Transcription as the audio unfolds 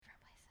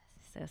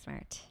So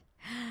smart.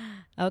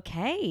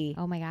 Okay.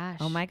 Oh my gosh.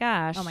 Oh my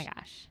gosh. Oh my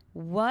gosh.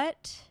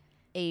 What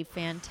a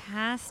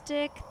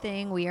fantastic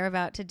thing we are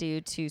about to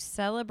do to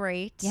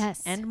celebrate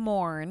and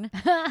mourn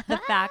the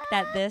fact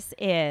that this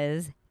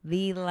is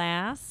the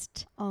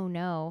last Oh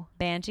no.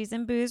 Banshees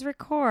and Booze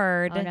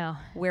record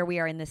where we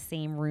are in the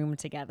same room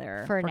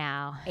together for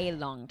now. A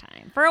long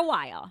time. For a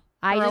while.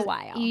 A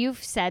while.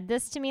 You've said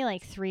this to me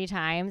like 3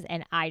 times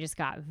and I just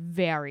got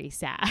very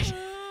sad.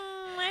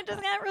 I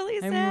just got really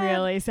sad. I'm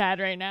really sad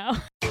right now.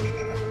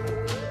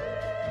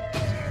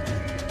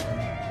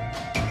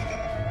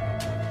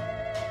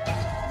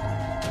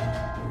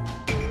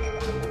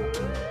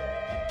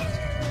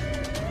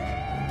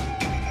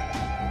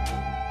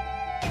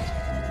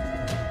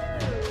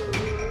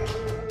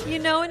 You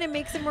know, and it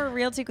makes it more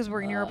real too because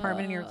we're in your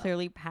apartment and you're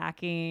clearly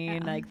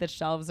packing. Like the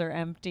shelves are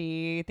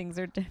empty. Things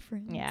are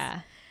different.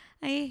 Yeah.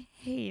 I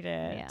hate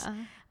it. Yeah.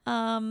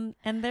 And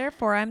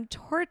therefore I'm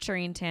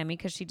torturing Tammy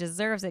because she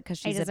deserves it because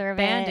she's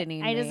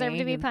abandoning me. I deserve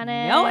to be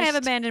punished. No, I have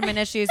abandonment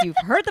issues. You've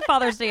heard the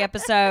Father's Day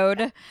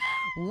episode.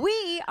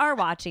 We are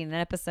watching an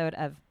episode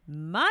of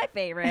my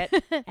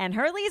favorite and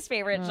her least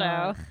favorite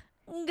show,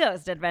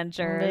 Ghost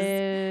Adventures.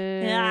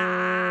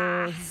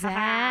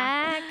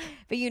 Zach.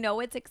 But you know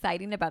what's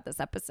exciting about this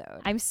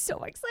episode? I'm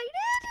so excited.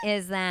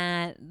 Is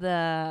that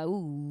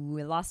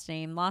lost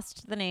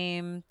the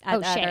name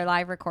at our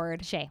live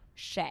record. Shay.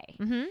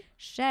 Mm-hmm.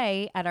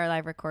 Shay at our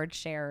live record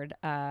shared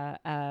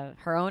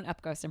her own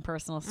up close and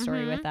personal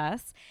story with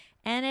us.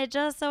 And it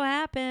just so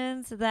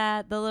happens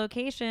that the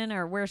location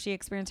or where she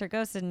experienced her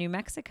ghost in New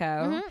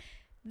Mexico,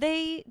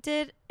 they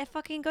did a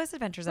fucking Ghost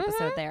Adventures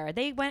episode there.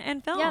 They went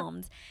and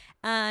filmed. Yep.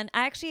 And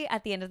I actually,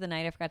 at the end of the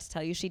night, I forgot to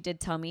tell you, she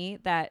did tell me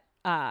that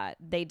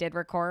they did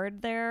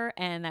record there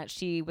and that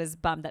she was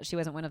bummed that she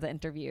wasn't one of the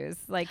interviews.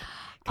 Like,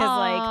 because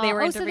like they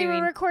were interviewing. So they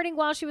were recording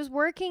while she was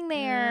working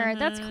there.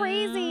 That's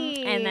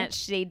crazy. And that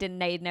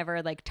they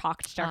never like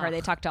talked to her.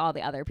 They talked to all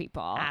the other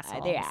people.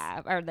 Assholes.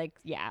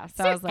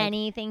 So I was like,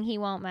 anything he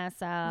won't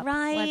mess up?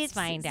 Right. Let's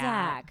find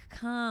out.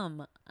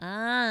 Come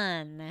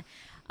on.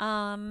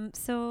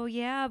 So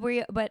yeah,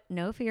 but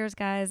no fears,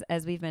 guys.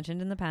 As we've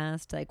mentioned in the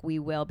past, like we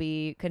will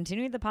be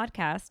continuing the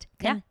podcast.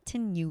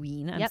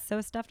 Continuing. I'm so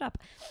stuffed up.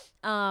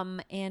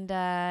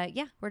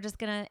 We're just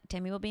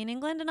Tammy will be in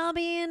England and I'll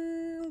be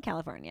in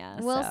California.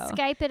 We'll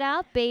Skype it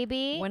out,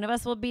 baby. One of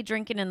us will be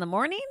drinking in the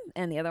morning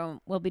and the other one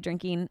will be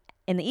drinking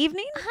in the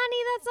evening. Honey,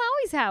 that's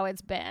always how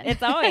it's been.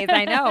 It's always,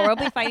 I know. We'll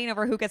be fighting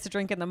over who gets to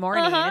drink in the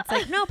morning. It's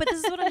like, no, but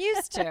this is what I'm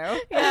used to.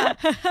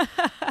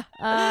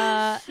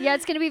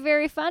 It's going to be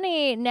very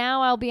funny.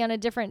 Now I'll be on a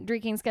different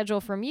drinking schedule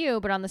from you,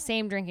 but on the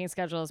same drinking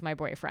schedule as my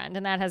boyfriend.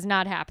 And that has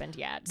not happened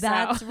yet.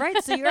 That's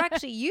right. So you're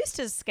actually used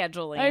to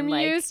scheduling. I'm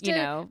used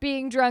to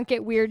being drunk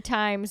at weird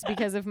times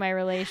because of my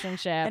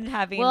relationship. And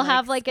having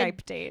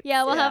Skype dates.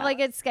 Yeah, we'll have like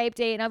a Skype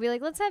date and I'll be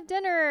like, let's have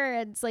dinner.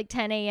 It's like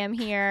 10 a.m.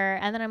 here.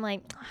 And then I'm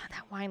like,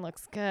 that wine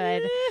looks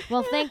good.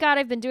 Well, thank God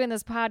I've been doing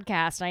this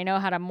podcast. I know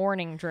how to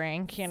morning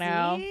drink, you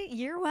know. See?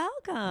 You're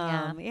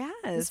welcome. Yes.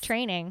 It's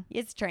training.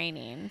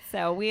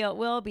 So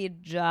we'll be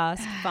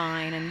just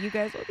fine and you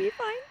guys will be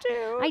fine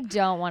too. I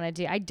don't want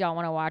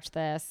to watch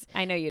this.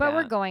 I know you but don't.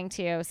 We're going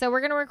to. So we're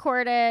going to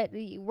record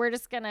it. We're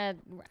just going to,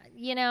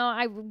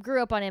 I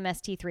grew up on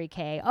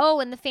MST3K. Oh,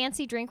 and the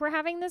fancy drink we're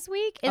having this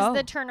week is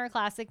the Turner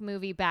Classic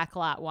Movie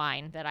Backlot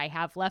wine that I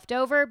have left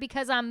over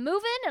because I'm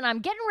moving and I'm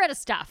getting rid of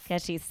stuff.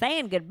 Because she's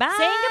saying goodbye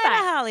to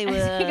Hollywood.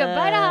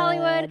 Goodbye to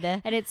Hollywood.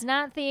 And it's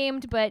not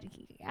themed, but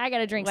I got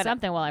to drink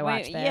something while I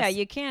watch this. Yeah,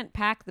 you can't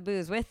pack the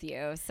booze with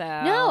you. So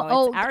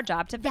it's our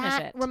job to finish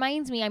it. That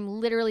reminds me, I'm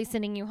literally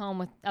sending you home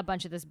with a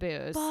bunch of this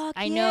booze. Fuck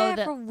I know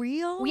that for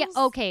real. Yeah,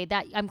 okay.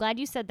 I'm glad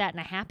you said that in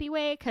a happy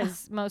way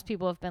because most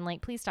people have been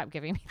like, please stop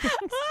giving me things.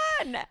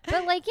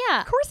 But like,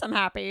 yeah, of course I'm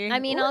happy. I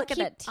mean, I'll keep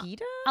that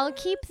Tito. I'll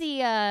keep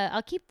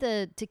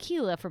the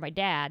tequila for my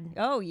dad.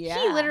 Oh yeah,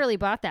 he literally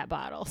bought that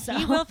bottle. So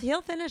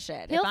he'll finish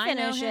it.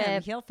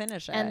 He'll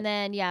finish it. And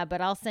then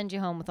but I'll send you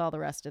home with all the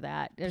rest of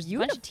that. There's a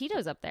bunch of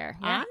Tito's up there.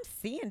 Yeah? I'm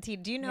seeing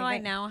Tito. Do you know I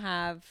now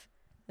have?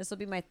 This will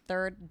be my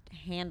 3rd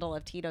handle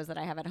of Tito's that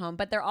I have at home,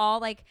 but they're all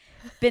like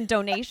been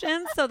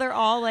donations, so they're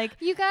all like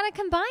you gotta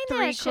combine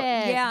that shit.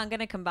 Yeah, I'm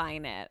gonna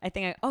combine it. I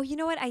think you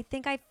know what? I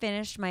think I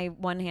finished my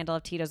 1 handle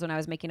of Tito's when I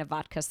was making a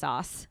vodka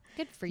sauce.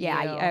 Good for you. Yeah,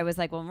 I was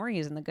like, well, we're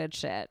using the good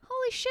shit.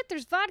 Holy shit,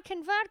 there's vodka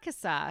and vodka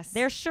sauce.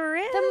 There sure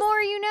is. The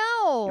more you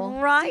know.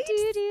 Right?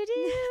 Do.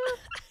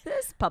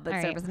 This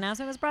public service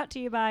announcement was brought to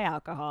you by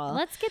alcohol.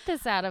 Let's get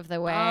this out of the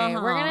way.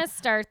 We're going to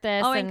start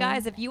this. Oh, and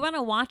guys, if you want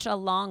to watch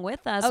along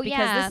with us,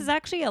 because this is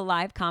actually a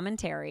live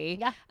commentary.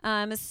 Yeah.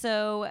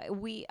 So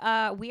we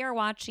are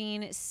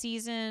watching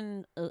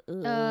season...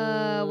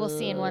 we'll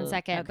see in 1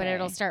 second, but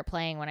it'll start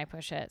playing when I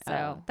push it.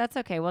 So that's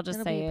okay. We'll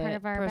just say part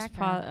of our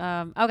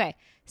background. Okay.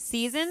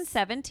 Season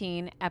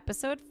 17,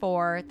 episode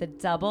 4, The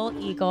Double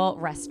Eagle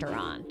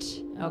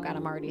Restaurant. Oh God,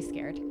 I'm already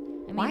scared.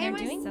 Why am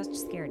I such a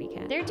scaredy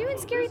cat? They're doing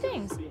scary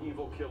things. The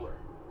evil killer.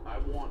 I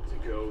want to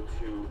go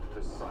to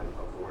the site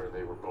of where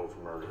they were both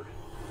murdered.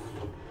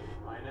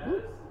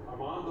 Inez,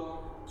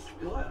 Armando.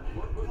 What?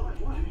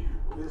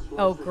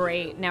 Oh,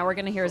 great. Now we're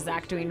going to hear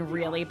Zach doing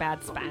really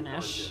bad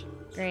Spanish.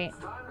 Great.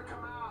 Time to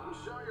come out and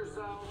show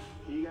yourself.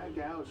 He got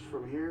gouged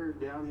from here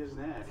down his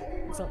neck.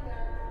 So,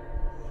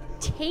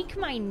 take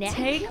my neck.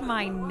 Take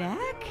my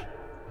neck?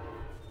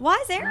 Why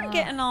is Aaron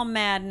getting all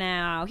mad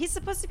now? He's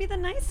supposed to be the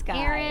nice guy.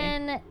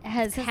 Aaron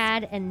has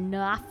had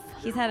enough.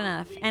 He's had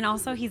enough. And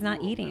also, he's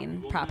not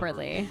eating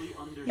properly.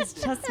 He's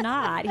just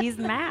not. He's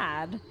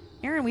mad.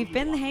 Aaron, we've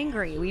been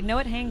hangry. We know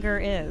what hanger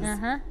is.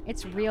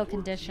 It's real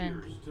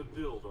condition. To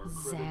build our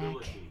Zach.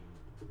 credibility.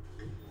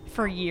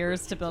 For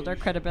years to build our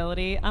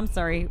credibility. I'm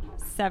sorry,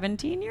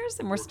 17 years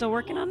and we're still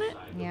working on it?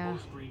 Alongside the Yeah.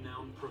 most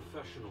renowned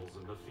professionals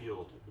in the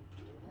field.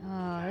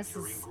 Oh, this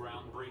Capturing is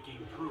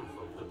groundbreaking proof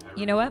of the paranormal.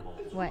 You know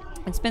what? what?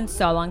 It's been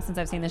so long since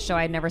I've seen this show.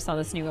 I never saw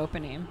this new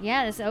opening.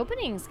 Yeah, this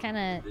opening's kind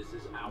of This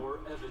is our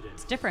evidence.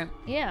 It's different.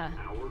 yeah.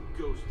 Our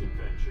ghost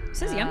adventures.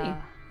 This is yummy.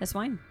 Ah. This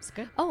wine is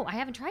good. Oh, I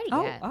haven't tried it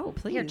Oh, yet. oh,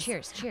 please. Here,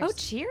 cheers, cheers. Oh,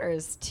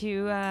 cheers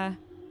to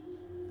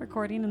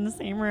recording in the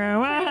same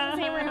room.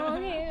 Same room.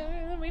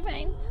 Okay, it'll be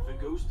fine. The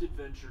Ghost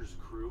Adventures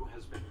crew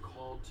has been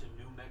called to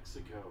New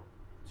Mexico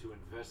to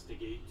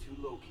investigate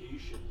 2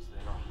 locations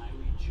that are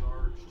highly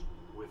charged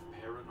with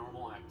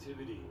paranormal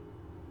activity.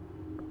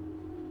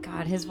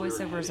 God, his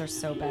voiceovers are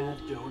so bad.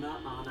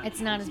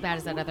 It's not as bad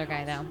as that other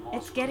guy, though.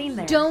 It's getting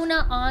there.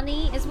 Dona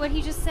Ani is what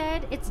he just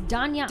said. It's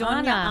Doña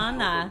Doña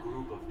Ana.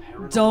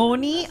 Ana.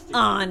 Doni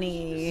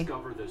Ani.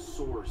 Discover the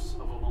source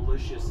of a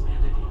malicious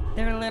entity.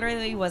 There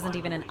literally wasn't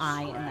even an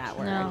I in that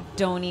word. No.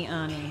 Doni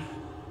Ani.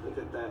 Look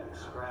at that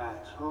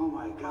scratch. Oh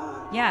my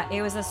god. Yeah,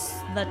 it was a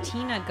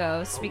Latina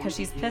ghost because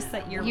she's pissed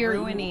that you're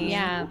ruining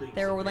yeah,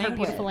 their her language.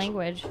 beautiful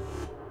language.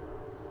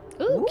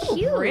 Ooh, Ooh,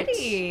 cute.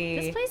 pretty.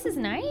 This place is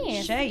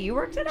nice. Shay, you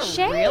worked at a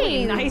Shay.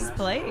 really nice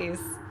place.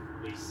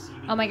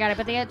 Oh my god, I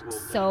bet they had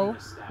so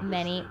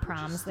many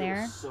proms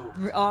there.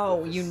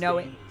 Oh, you know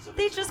it.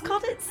 They just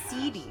called it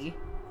seedy.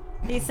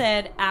 They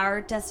said,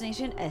 our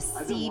destination, a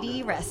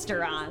seedy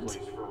restaurant.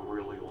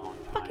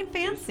 Fucking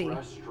fancy. This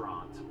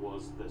restaurant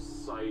was the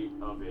site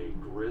of a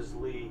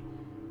grisly,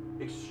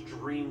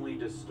 extremely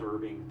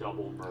disturbing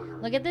double murder.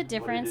 Look at the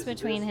difference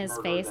between his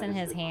face and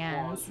his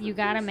hands. You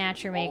gotta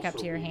match your makeup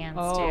to your hands,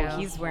 Oh, too.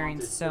 he's wearing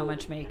so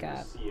much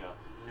makeup.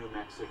 New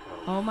Mexico.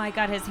 Oh my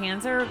god, his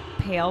hands are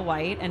pale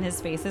white and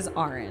his face is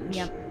orange.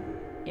 Yep.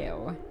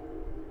 Ew.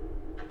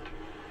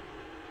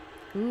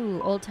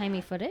 Ooh,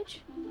 old-timey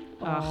footage?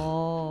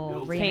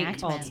 Oh, fake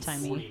reenactments.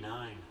 old-timey.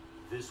 49.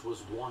 This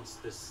was once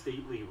the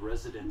stately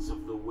residence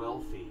of the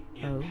wealthy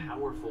and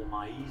powerful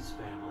Maiz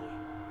family.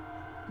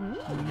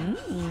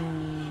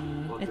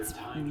 But It's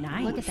their time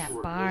nice. Look at that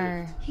short-lived.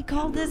 bar. He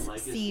called this Their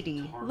legacy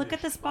seedy. Look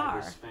at this tarnished by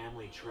bar. This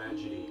family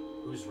tragedy,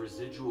 whose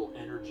residual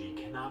energy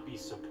cannot be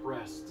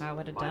suppressed. Wow,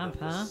 what a by dump,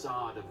 the huh?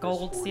 facade of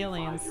Gold this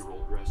ceilings.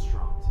 45-year-old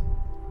restaurant.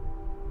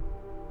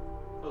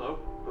 Hello,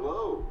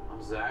 Hello,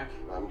 I'm Zach.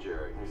 I'm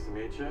Jerry. Nice to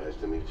meet you. Nice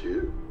to meet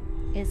you.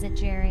 Is it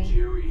Jerry?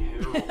 Jerry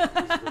Harrell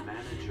is the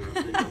manager of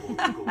the Double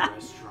Eagle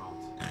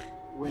restaurant.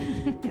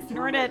 When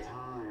Heard it.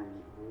 time,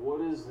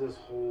 what is this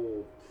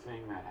whole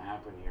thing that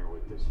happened here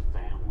with this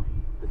family?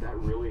 Did that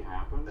really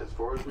happen? As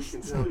far as we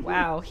can tell,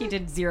 Wow, he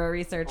did zero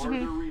research. Are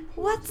there reports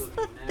What's of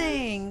the Inez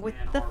thing with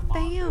and the Armando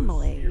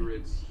family?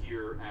 spirits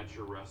here at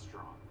your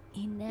restaurant?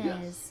 Inez.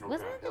 Yes.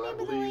 Wasn't that the and I name of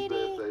the believe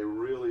lady? that they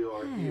really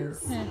are here.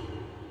 Yes. Huh.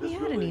 This We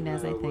had an building,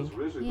 Inez, I think. was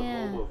originally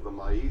Yeah. the home of the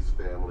Maiz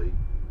family.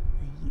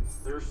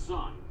 Their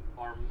son,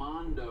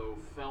 Armando,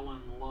 fell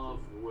in love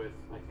with,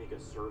 I think, a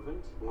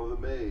servant. One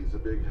of the maids, a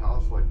big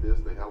house like this,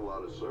 they have a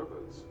lot of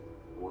servants.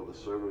 One of the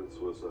servants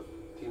was a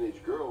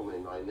teenage girl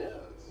named Inez.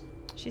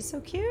 She's so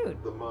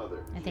cute. The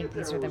mother. I think She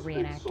these are the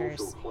apparently was a big reenactors.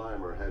 social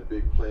climber, had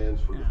big plans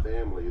for the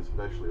family,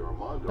 especially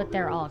Armando. But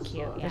they're the all oldest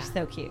cute, son. yeah. They're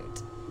so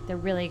cute. They're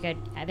really good.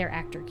 They're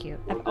actor cute.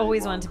 I've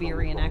always wanted to be a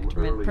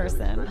reenactment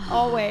person.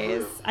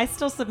 Always. I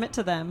still submit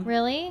to them.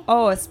 Really?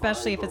 Oh,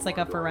 especially if it's like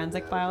a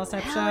forensic files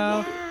type Hell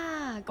show.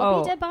 yeah. Go Oh.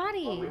 be a dead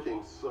body.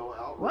 Became so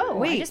outraged. Whoa, I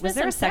Wait, just was missed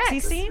there a some sexy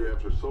sex. scene?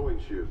 Grabs her sewing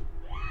shoes.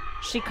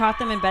 She caught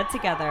them in bed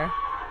together.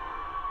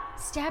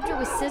 Stabbed her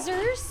with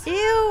scissors? Ew!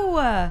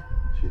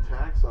 She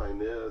attacks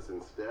Inez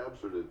and stabs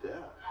her to death.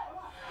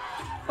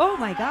 Oh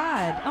my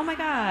god. Oh my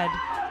god.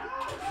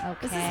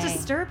 Okay. This is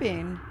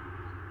disturbing.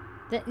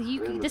 Then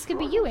This the could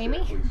be struggle you, Amy.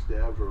 actually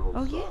stabbed her own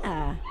Oh son.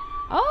 yeah.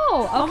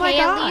 Oh, okay. Oh my At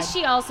God. least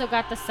she also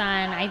got the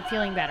son. I'm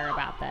feeling better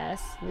about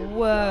this. And he died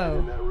Whoa.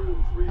 in that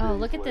room 3 Oh, days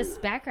look at this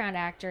later. background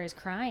actor is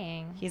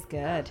crying. He's good.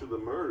 After the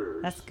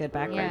murders, That's good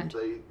background.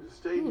 They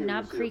stayed Ooh, here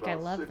Knob to see Creek, I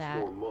about love 6 that.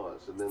 more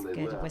months, and then It's they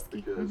good left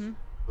whiskey. because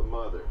the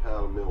mother had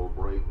a mental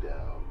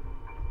breakdown.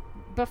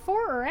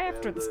 Before or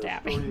after And the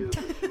stabbing? story is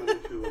that she went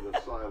into an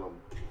asylum.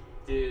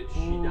 Did she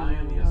die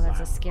in the Oh, that's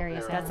asylum? a scary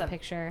That's asylum a-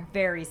 picture.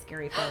 Very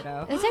scary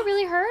photo. Is that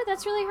really her?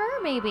 That's really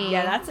her, maybe.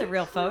 Yeah, that's a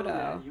real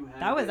photo.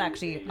 That was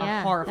actually a Yeah,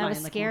 that horrifying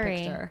was looking scary.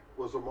 picture.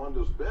 Was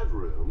Armando's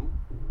bedroom.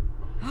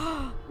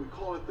 We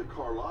call it the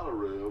Carlotta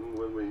room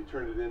when we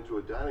turned it into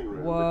a dining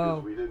room Whoa.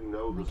 because we didn't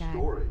know my the God.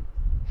 story.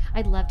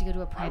 I'd love to go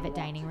to a private want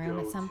dining to room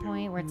go at some to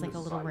point where it's like the a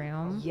little site.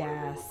 room.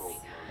 Yes.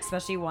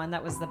 Especially one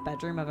that was the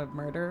bedroom of a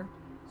murder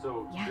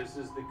So Yeah. this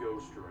is the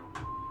ghost room.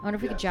 I wonder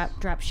if we could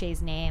drop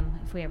Shay's name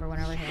if we ever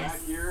went over Back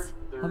his. here,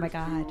 there's Oh my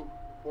God. 2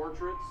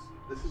 portraits.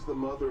 This is the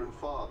mother and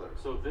father.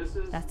 So this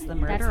is That's the That's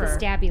murderer.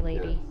 the stabby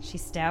lady. She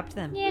stabbed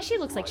them. Yeah, she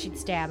looks like she'd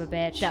stab a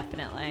bitch.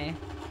 Definitely.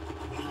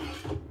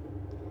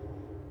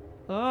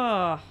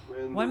 Oh,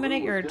 When 1 the minute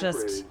room you're was just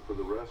decorated for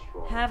the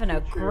restaurant, having a the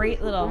chairs great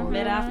were little brought in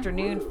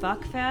mid-afternoon for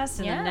fuck fest,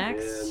 and Yeah. the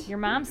next And Your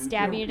mom they do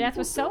stabbing tell you to death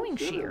with people sewing don't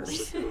sit in them,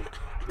 shears.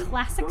 but the-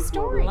 Classic the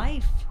story.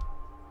 life.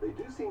 They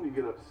do seem to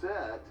get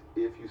upset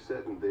if you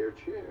sit in their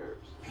chairs.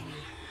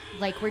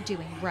 Like we're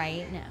doing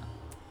right now.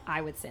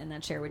 I would sit in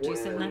that chair. Would you What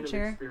sit in kind that of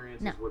chair?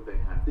 experiences No. would they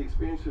have? The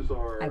experiences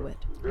are I would.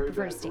 very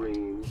prefer bad stand.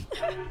 dreams.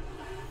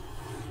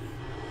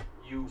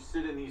 You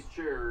sit in these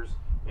chairs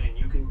and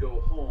you can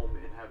go home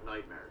and have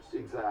nightmares.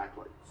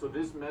 Exactly. So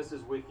this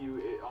messes with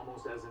you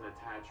almost as an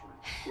attachment.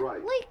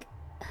 Right. Like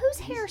whose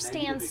These hair negative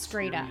stands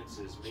straight up?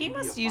 experiences may He be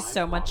must a use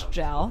so much byproduct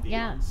gel. of the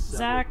Yeah. unsettled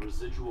Zach,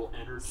 residual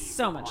energy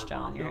so from much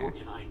gel in your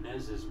Armando and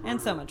Inez's And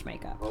so murder. much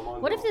makeup.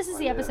 What if this is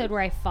the episode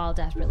where I fall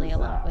desperately in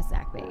love with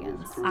Zach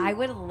Bagans? I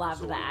would love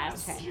So we that.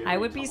 asked Okay. Jerry I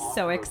would to be offer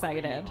so a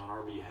excited. opinion on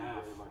our behalf.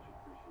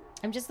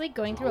 I'm just like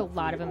going through a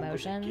lot of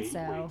emotions,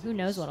 so who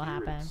knows what'll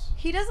happen.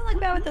 He doesn't look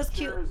bad with those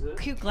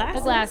cute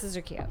glasses. The glasses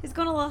are cute. He's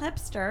going a little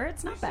hipster.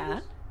 It's not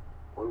bad.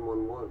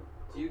 111.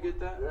 Do you get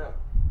that? Yeah.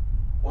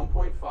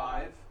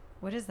 1.5,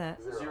 What is that?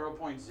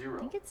 0.0. I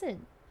think it's a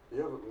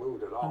You haven't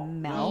moved at A all.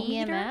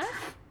 millimeter?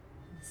 EMF.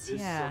 This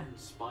Yeah. sudden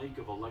spike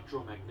of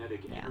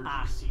electromagnetic Yeah. energy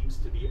Ah. seems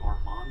to be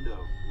Armando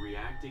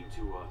reacting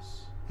to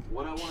us.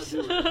 What I want to do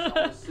is I want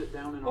to sit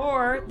down in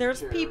Or Armando's there's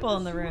chair people and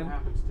in the see room. What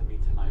happens to me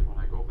tonight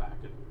when I go back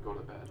and go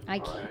to bed? I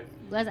All can't.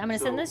 right? I'm gonna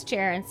sit in So- this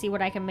chair and see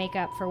what I can make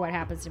up for what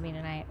happens to me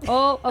tonight.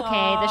 Oh,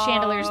 okay. The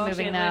chandelier's Oh,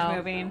 moving chandelier's though.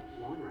 moving.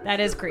 That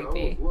is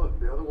creepy. Look,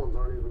 the other ones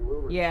aren't even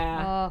moving.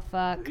 Yeah. Oh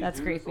fuck. Do these That's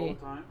do this all creepy.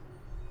 the time?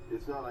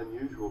 It's not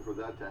unusual for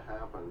that to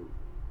happen.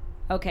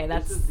 Okay, This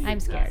that's is the I'm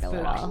exact scared a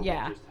spot little. that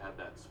Yeah. just had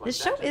that spike. This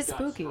That show just is got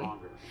spooky.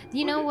 stronger.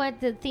 You know Look what?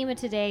 The theme of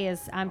today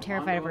is I'm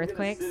terrified of Armando, I'm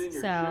gonna earthquakes. sit in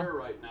your So chair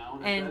right now,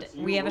 if and that's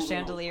you we have a moving those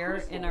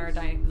chandelier in our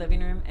crystals,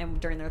 living room, and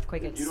during the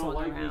earthquake it If you don't swung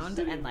like me around,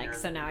 sitting and like here,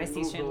 so now I you see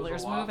move those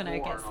chandeliers a lot move, and I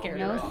more, get and I'll scared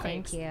get no, of it up.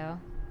 thank earthquakes. you.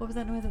 What was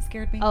that noise that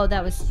scared me? Oh,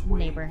 that was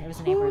neighbor. It was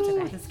a neighbor. It's Ooh,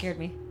 okay. that scared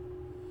me.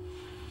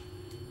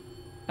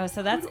 Oh,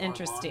 so that's Would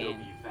Armando interesting.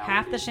 be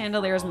Half the validated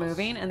chandelier is for us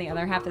moving, and the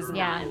other half is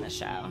Yeah. not in the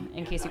show.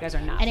 In case you guys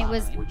are not. And it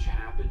was- following. Which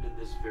happened in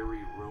this very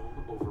room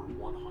over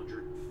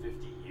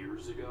 150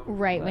 years ago.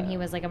 Right when he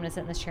was like, I'm gonna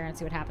sit in this chair and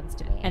see what happens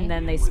to me. And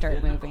then they Within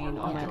start the moving. Oh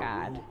my Armando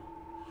god. room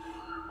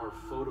are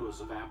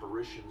photos of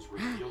apparitions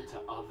revealed to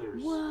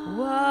others.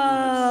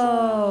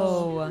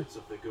 Whoa. Secrets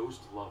of the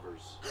ghost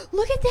lovers.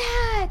 look at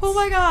that. Oh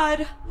my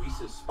god. We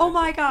suspect Oh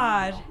my the female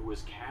god. Who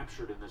was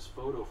captured in this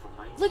photo from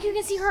 1966. Look, you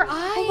can see her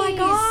eyes. Oh my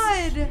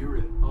god.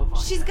 Spirit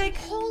of She's Inez. like,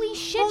 Holy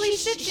shit! holy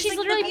she's, shit, she's like,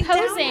 literally looking down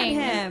at posing.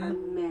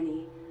 him.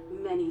 Many,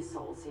 many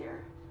souls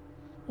here.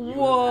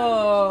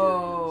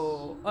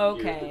 Whoa. Here's the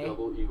Okay.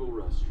 Double Eagle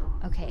Restaurant.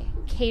 Okay,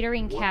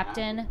 catering What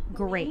captain. happened?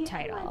 Great Me,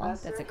 title. My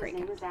busser, That's a great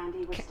his name was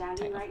Andy, was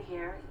standing title. right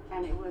here,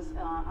 and it was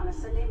on a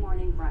Sunday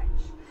morning brunch,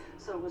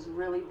 so it was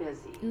really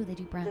busy. Ooh, they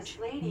do brunch. This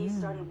lady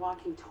started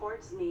walking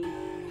towards me,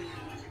 and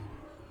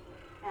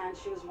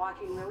she was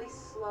walking really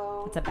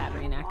slow. It's a bad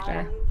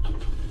reenactor.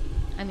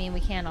 I mean, we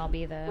can't all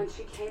be the When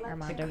she came up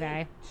Armando to me,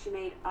 guy. she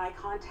made eye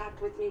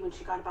contact with me when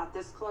she got about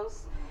this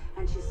close,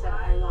 and she said,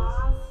 "I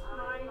lost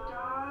my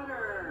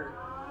daughter."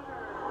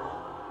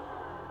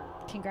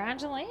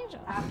 Congratulations.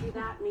 After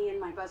that, me and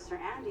my buster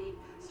Andy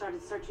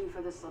started searching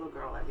for this little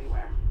girl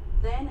everywhere.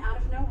 Then, out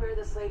of nowhere,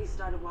 this lady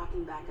started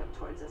walking back up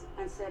towards us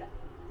and said,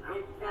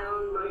 "I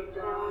found my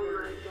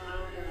daughter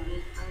on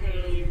the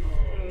table."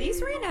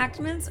 These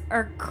reenactments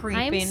are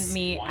creeping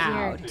me Why do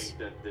out. you think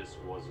that this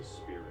was a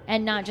spirit?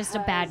 And not just a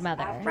bad Because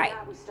mother. After Right.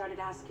 that, we started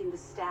asking the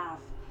staff,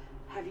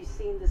 "Have you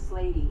seen this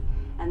lady?"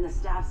 And the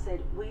staff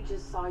said, "We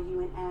just saw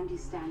you and Andy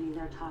standing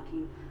there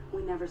talking.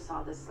 We never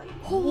saw this lady."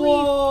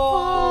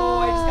 Whoa!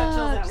 I just got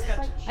chills. I just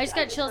got I just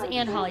got chills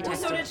and Holly So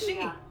texted. did she.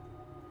 Yeah.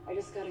 I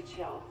just got a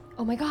chill.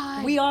 Oh my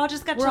god. We all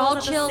just got We're chills all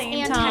at chills the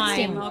same and time.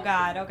 texting. Oh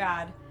god, oh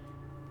god.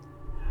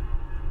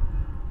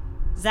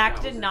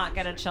 Zach did not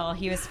get a chill.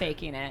 He was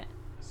faking it.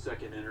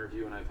 Second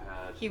interview, and I've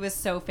had. He was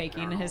so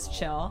faking his paranormal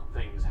chill.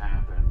 Things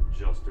happen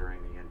just during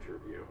the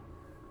interview.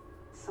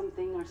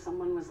 Something or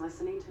someone was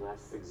listening to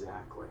us.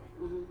 Exactly.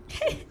 Mhm.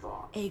 Same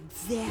thought.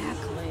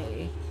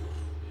 Exactly.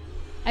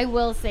 I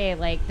will say,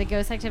 like, the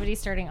ghost activity is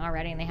starting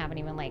already, and they haven't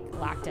even like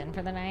locked in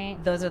for the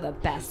night. Those are the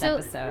best So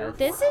episodes.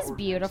 this is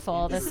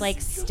beautiful. This like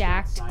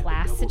stacked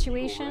glass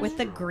situation. With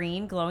the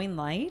green glowing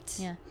light.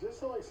 Yeah. Does this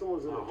sound like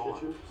someone's in Oh, the hold on.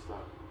 kitchen?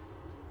 Stop.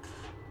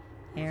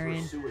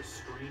 Aaron. Pursue a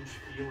strange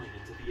feeling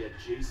into the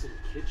adjacent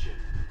kitchen,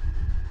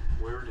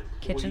 where an employee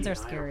Kitchens are and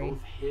I scary.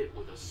 both hit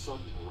with a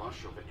sudden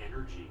rush of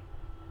energy.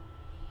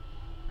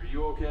 Are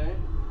you okay?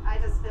 I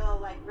just feel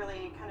like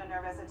really kind of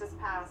nervous. It just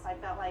passed. I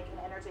felt like an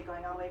energy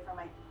going all the way from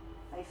my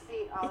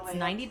feet all the It's way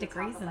 90 up to the top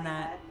degrees of in my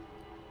that. head.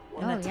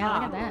 in Oh, the yeah, look top. at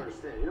I don't that.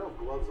 understand. You don't have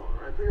gloves on,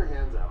 right? Put your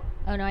hands out.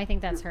 Oh no, I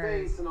think that's Your her.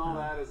 face and all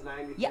that is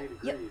 93 Yeah,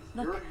 degrees.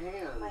 look. Your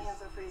hands My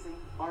hands are freezing.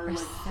 are Are like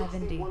 70.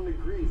 61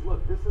 degrees.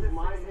 Look, this is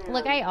my hand.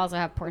 Look, I also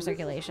have poor and this is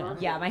circulation. her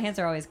Yeah, hand. my hands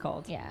are always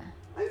cold. Yeah.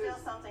 I feel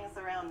something's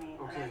around me,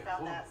 and Okay, I felt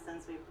hold that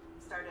since we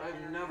started. I've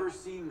interviewing. never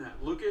seen that.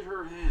 Look at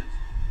her hands.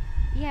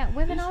 Yeah,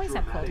 women This always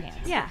have cold dramatic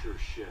hands. Yeah. temperature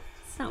shift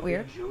It's not within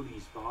weird.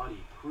 Jody's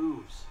body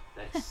proves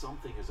that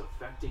something is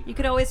affecting You her.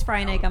 could always fry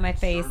an egg on my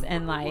face Concern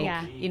and for her like,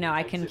 Yeah. well-being you know, I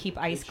exit can the keep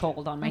ice kitchen.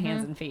 cold on my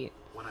hands and feet.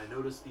 When I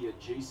noticed the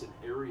adjacent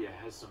area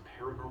has some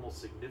paranormal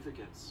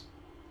significance,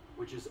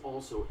 which is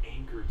also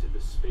anchored to the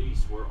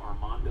space where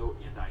Armando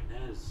and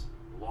Inez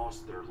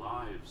lost their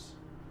lives.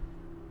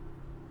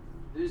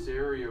 This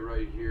area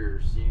right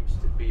here seems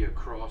to be a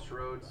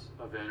crossroads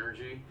of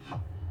energy.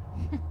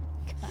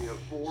 We have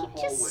 4 He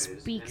hallways.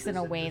 just speaks and in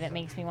a this way is that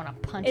makes me want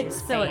to punch It's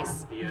his so.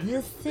 face. the entrance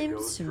This to seems go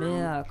to be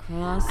through. a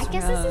crossroads. I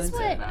guess this is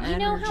what of you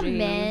know how energy.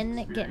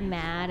 men get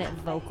mad at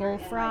vocal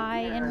fry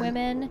in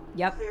women.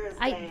 Yep. Clear as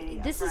day,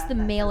 a This is breath the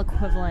that male says-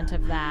 equivalent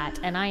of that,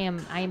 and I am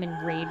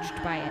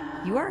enraged by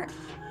it. You are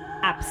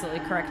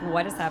absolutely correct.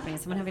 What is happening?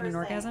 Is someone The having an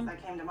first thing orgasm?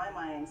 that came to my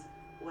mind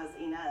was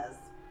Inez,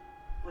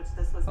 which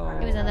this was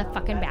part It was of in the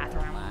fucking Oh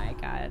bathroom. my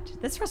god.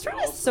 This restaurant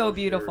is Also so shares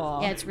beautiful.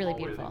 the Yeah, it's same really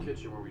hallway to beautiful. The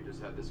kitchen where we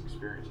just had this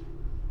experience.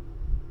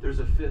 There's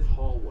a 5th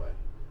hallway.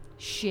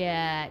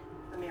 Shit.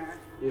 the mirror.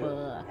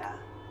 Ugh. Yeah.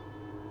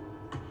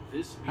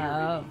 This mirror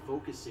may Oh. be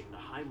focusing the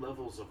high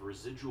levels of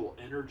residual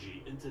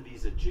energy into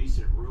these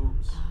adjacent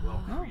rooms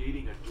while Oh.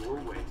 creating a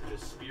doorway to the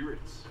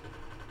spirits,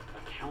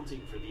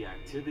 accounting for the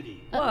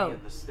activity Whoa. me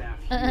and the staff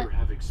here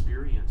have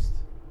experienced.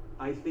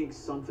 I think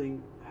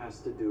something has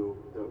to do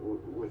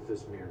with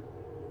this mirror.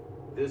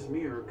 This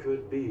mirror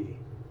could be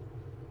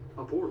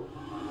a portal.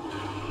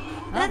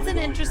 That's an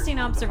interesting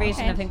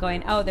observation Okay. of him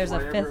going, oh, there's a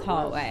 5th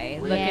hallway.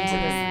 Look into this. Look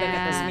at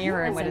Yeah, this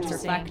mirror and that's what it's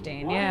interesting.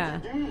 reflecting. Yeah.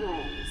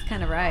 It's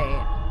kind of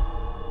right.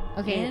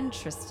 Okay.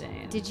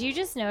 Interesting. Did you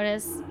just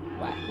notice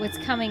what's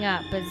coming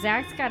up? But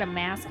Zach's got a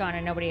mask on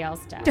and nobody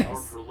else Our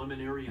does.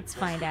 preliminary Let's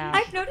find investigation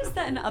out. I've noticed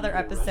that in other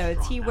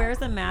episodes, he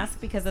wears a mask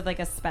because of like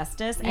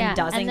asbestos Yeah, and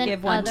doesn't and then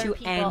give one other to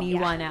people-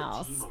 anyone A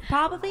else. team of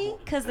Probably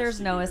paranormal because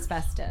there's no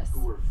investigators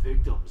asbestos. Who were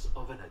victims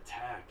of an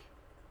attack.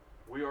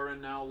 We are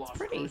in now Las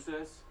pretty.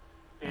 Cruces.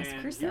 Las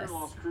And Cruces. here in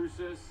Las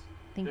Cruces,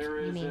 Think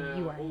there you is mean a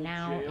you are old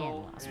now in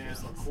jail Las and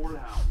Cruces. a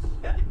courthouse.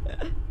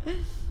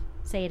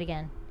 Say it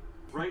again.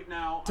 Right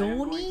now, I am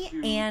Donnie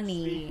going to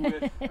Annie.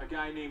 speak with a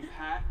guy named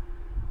Pat.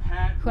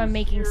 Pat, Who I'm was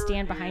making here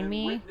stand behind and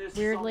me, witnessed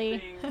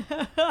weirdly.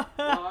 something, well,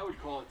 I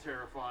would call it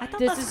terrifying. thought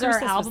This Las is our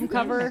Cruces was album in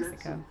cover. Mexico.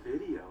 Sent some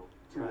video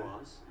to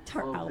us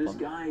Our of album. this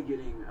guy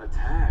getting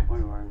attacked.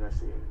 One of our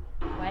investigators.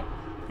 What?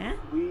 Huh?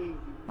 We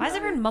Why does got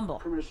everyone mumble?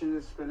 Permission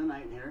to spend the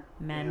night here.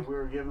 Men. And we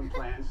were given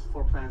plans,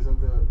 floor plans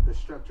of the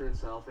structure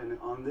itself. And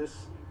on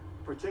this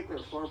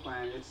particular floor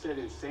plan, it said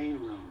insane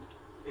room.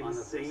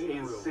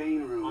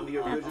 Insane room. On the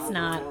on original the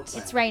not. floor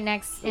plan. It's right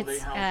next. So they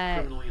It's house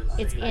criminally insane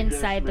it's ideas,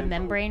 inside the mental-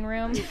 membrane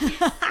room.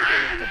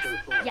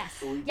 Yes,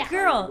 So we yes.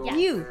 Girl, Yeah.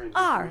 you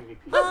are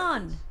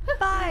on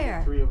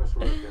fire. 3 of us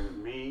were there.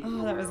 Me.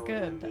 Oh, that was Romero,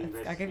 good. and the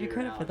I'll give you investigator,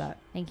 credit for Alex. that.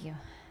 Thank you.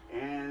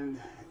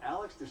 And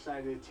Alex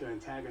decided to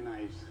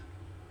antagonize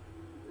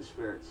the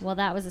spirits. Well,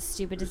 that was a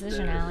stupid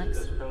decision, Alex.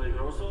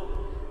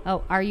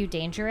 Oh, are you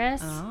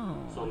dangerous? Oh.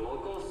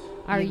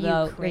 Are You you go-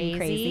 are you crazy?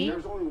 crazy?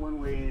 There's only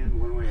one way in,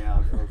 one way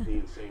out of the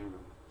insane room.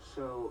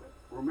 So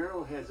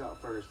Romero heads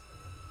out first.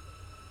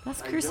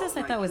 Las I Cruces, don't I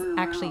like thought was turn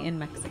actually around. in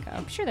Mexico.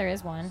 I'm sure there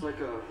is one. It's like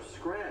a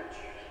scratch.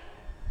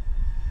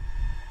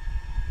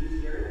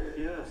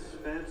 Yes,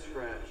 bad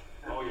scratch.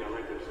 Oh yeah,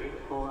 right there. See?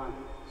 Hold on.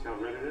 See how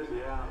red it is?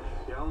 Yeah.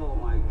 Oh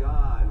my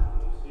God.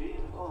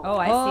 Oh,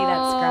 I see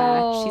that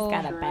scratch. She's Oh.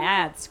 got a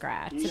bad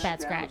scratch. He It's a bad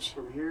got scratch.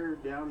 From here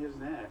down his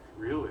neck.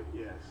 Really?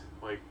 Yes.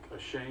 Like a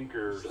shank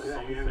or Yeah,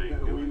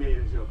 something. we made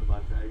a joke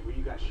about that.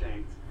 You got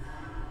shanked.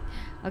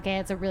 Okay,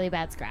 it's a really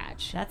bad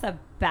scratch. That's a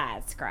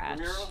bad scratch.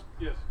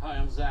 Yes. Hi,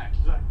 I'm Zach.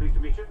 Zach, pleased to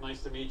meet you.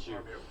 Nice to meet you.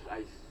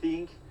 I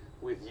think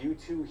with you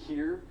two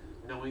here,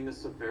 knowing the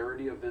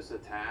severity of this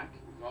attack,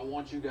 I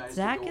want you guys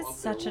Zach to go is up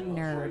such there a with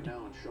us right nerd.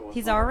 now and show us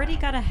He's what already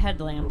got happened. a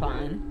headlamp Okay?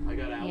 on. I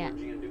got Yeah.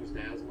 allergy-induced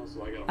asthma,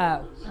 so I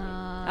got Oh. this.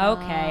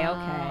 Okay,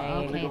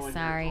 okay. Okay,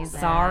 sorry, Zach.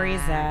 Sorry,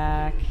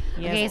 Zach.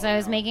 Okay, Yes. so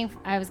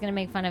I was gonna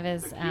make fun of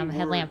his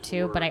headlamp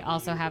too, but I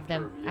also have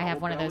I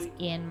have one of those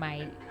in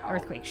my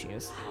earthquake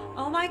shoes.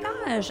 Oh my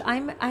gosh,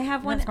 I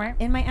have one That's smart.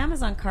 in my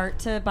Amazon cart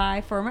to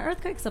buy for my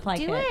earthquake supply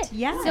Do kit. it.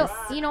 Yes.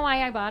 So you know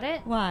why I bought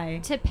it? Why?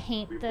 To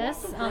paint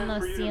this on the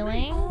for you to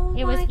ceiling. Oh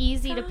It was my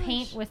easy to gosh.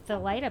 paint with the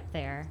light up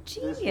there. This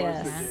was the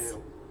Genius.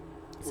 jail.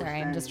 We're Sorry, I'm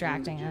standing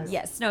distracting in the us. jail.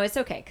 Yes. No, it's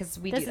okay because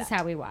we This do is that.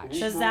 how we watch.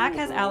 So Zach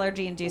has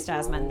allergy-induced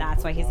asthma, and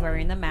that's why he's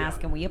wearing the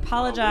mask, and we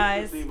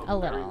apologize A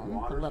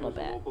little. a little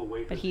bit.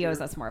 But he owes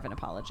us more of an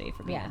apology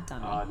for being Yeah. a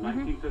dummy.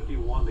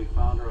 1951, they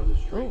found her on the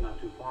street Ooh. not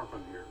too far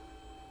from here.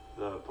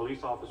 The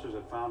police officers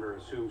that found her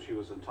assumed she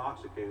was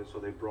intoxicated, so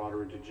they brought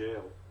her into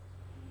jail.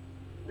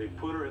 They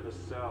put her in the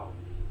cell.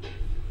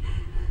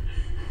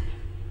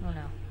 Oh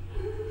no.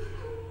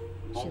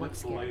 She looks Moments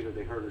scared. later,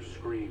 they heard her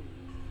scream.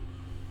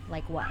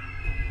 Like what?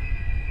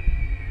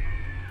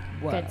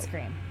 Whoa. Good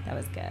scream. That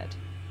was good.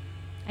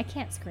 I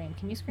can't scream.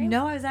 Can you scream?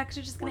 No, I was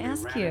actually just going to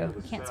ask you.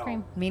 Can't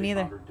scream. Me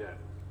neither.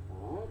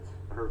 What?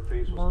 Her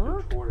face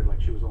was contorted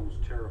like she was almost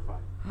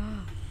terrified.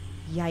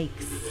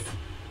 Yikes.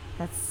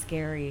 That's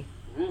scary.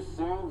 This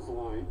sounds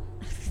like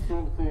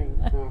something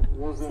that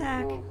wasn't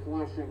Zach.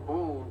 flesh and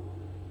bone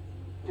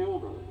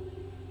killed her.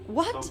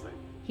 What? Something.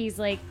 He's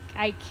like,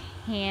 I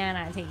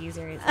cannot take you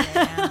seriously right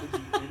now. Could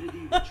the entity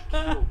which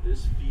killed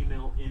this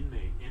female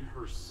inmate in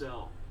her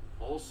cell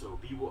also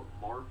be what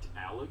marked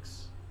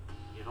Alex?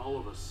 And all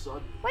of a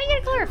sudden, Why you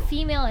gotta call her a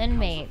female becomes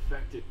inmate?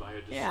 affected by a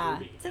Yeah,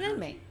 disturbing it's an energy.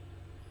 inmate.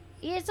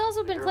 It's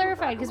also been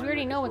clarified because we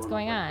already know what's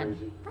going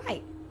on.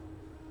 Right.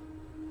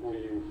 What are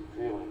you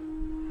feeling?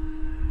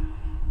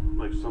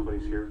 Like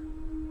somebody's here.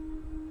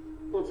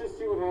 Let's just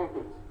see what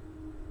happens.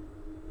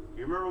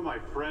 You remember my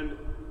friend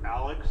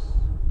Alex?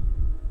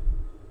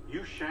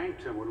 You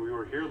shanked him when we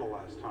were here the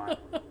last time.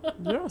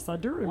 Yes, I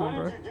do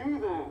Why did you do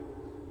that?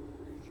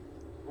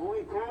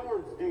 Only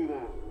cowards do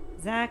that.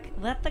 Zach,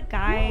 let the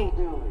guy.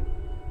 Dilly.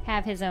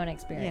 Have his own Yeah.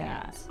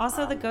 experience.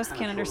 Also, the ghost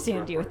can't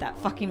understand you with that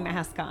fucking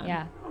mask on.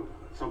 Yeah.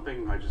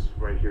 Something I just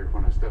right here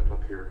when I stepped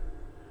up here.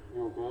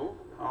 You okay?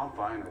 Oh, I'm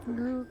fine, I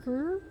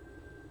think.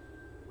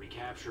 We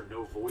capture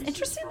no voices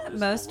Interesting from that this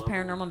most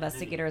malevolent paranormal entity,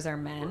 investigators are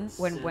men but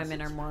when sense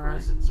women are its more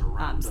presence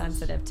around us.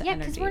 sensitive to Yeah,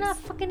 energies. because we're not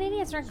fucking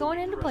idiots. We're not going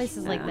into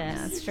places like Yeah,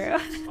 this. that's true.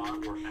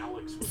 Spot where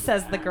Alex was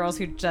Says the at. girls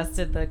who just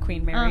did the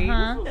Queen Mary.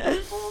 Uh-huh.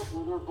 This was the spot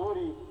where their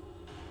buddy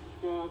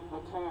got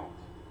attacked.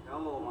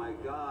 Oh my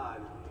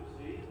God.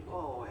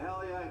 Oh,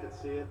 hell yeah, I could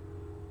see it.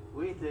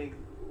 We think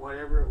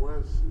whatever it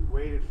was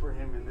waited for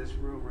him in this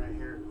room right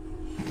here.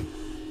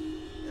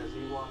 As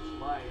he walks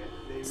by it,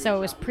 they So it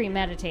was reach out-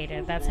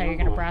 premeditated. That's how you're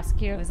gonna It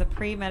prosecute. was a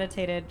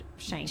premeditated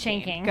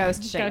shanking. Shanking.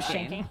 Ghost Ghost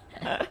shanking.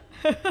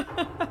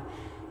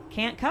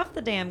 Can't cuff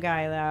the damn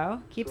guy,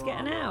 though. Keeps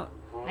getting out.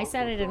 I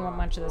said I didn't want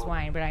much of this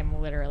wine, but I'm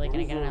literally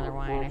gonna get another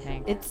wine. I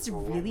think. It's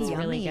really It's yummy.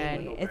 really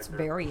good. It's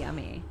very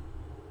yummy.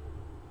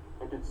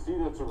 I could see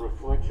that's a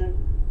reflection,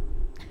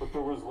 but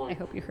there was I like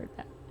hope you heard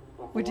that.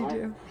 a What'd you black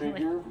do?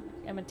 figure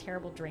I'm a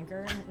terrible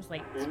drinker. It was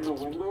like, in the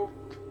window.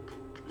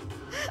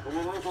 And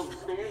then as I'm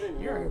standing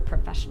You're a here,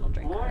 professional my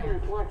drinker.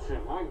 reflection,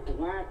 my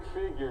black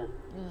figure,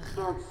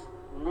 starts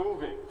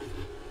moving.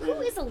 who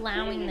and is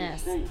allowing changing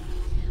this? shape.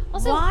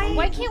 Also, Why-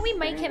 why can't we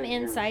mic him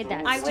inside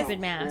that I was stupid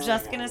mask?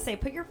 just gonna say,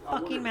 put your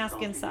fucking mask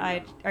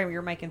inside, or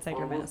your mic inside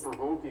your Almost mask.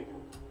 provoking him.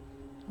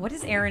 What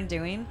is Aaron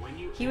doing?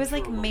 He was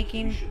like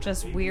making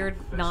just weird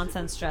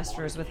nonsense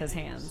gestures with his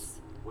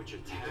hands, which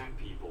attack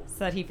people.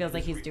 so that he feels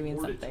like he's doing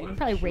Reported to something. have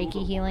Probably killed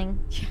Reiki a healing.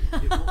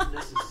 woman. It won't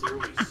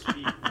necessarily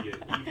speak via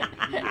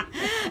EVP. Clear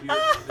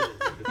evidence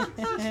of its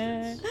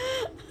existence.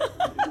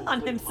 It will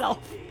On play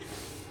himself. mind games,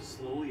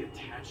 slowly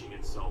attaching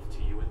itself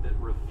to you and then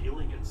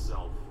revealing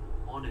itself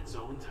on its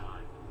own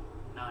time,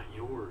 not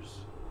yours.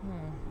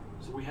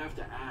 So we have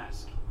to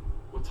ask,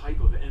 what type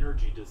of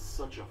energy does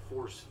such a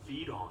force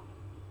feed on?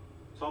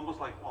 It's almost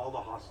like all the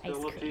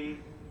hostility,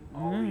 cream.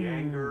 all the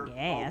anger,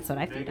 yeah, all that's the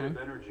what I feed negative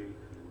on. energy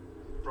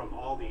from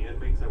all the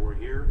inmates that were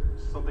here.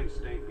 Something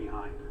stayed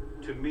behind.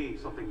 To me,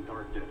 something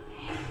dark did.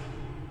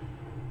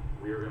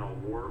 We are gonna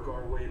work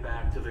our way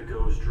back to the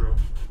ghost room.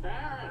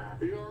 Aaron,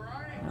 you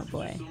alright? Oh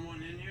boy.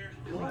 Someone in here?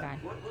 Oh my god.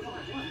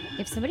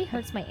 If somebody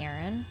hurts my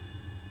Aaron,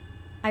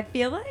 I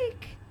feel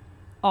like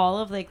all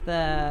of like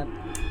the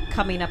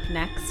coming up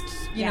next,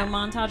 you know, Yeah.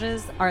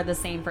 montages are the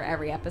same for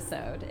every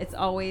episode. It's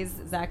always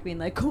Zach being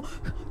like, "Oh,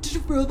 did you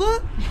feel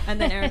that?"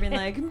 And then Aaron being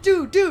like,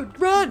 dude,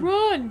 run,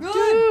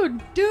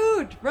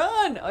 dude,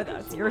 run. Oh,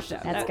 that's your show.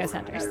 That's That- Ghost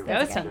Hunters. Ghost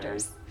That's good.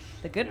 Hunters.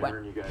 The good Aaron,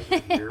 one. you guys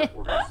are here.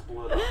 We're gonna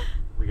split up.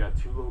 We got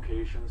 2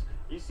 locations.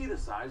 You see the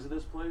size of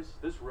this place?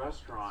 This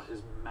restaurant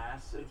is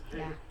massive.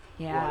 yeah.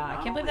 Yeah,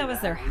 I can't believe that was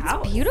their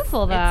house.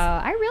 Beautiful though.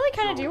 It's- I really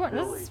kind of do want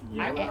this. Is,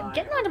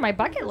 getting onto my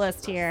bucket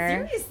list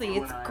here. Seriously,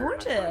 it's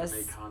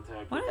gorgeous.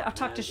 I want to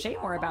talk to Shay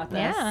more about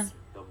this. Yeah.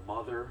 The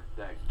mother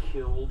that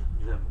killed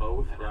them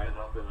both had ended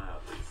up in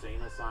an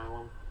insane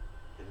asylum,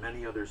 and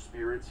many other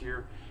spirits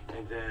here.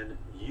 And then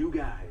you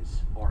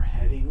guys are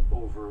heading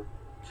over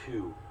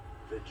to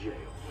the jail.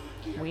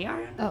 The We are?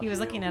 abandoned He was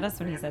looking at jail, us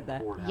when he said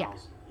that. abandoned Yeah.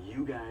 courthouse.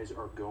 You guys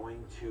are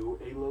going to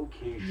a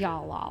location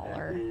Y'all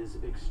are. that is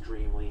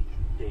extremely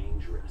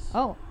dangerous.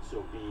 Oh.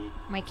 So be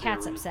My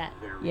cat's very, upset.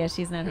 very Yeah,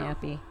 she's not careful.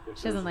 happy. If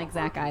She doesn't there's like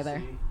Zach either.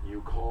 emergency,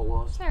 You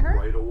call us that her?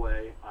 right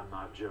away. I'm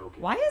not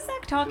joking. Why is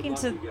Zach talking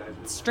to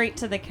straight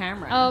to the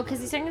camera? Oh, because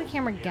he's talking to the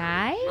camera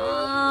guy?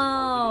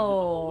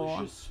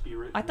 Oh.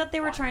 I thought they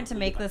were trying to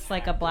make this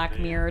like a Black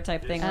Mirror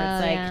type thing where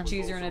it's Oh, like yeah.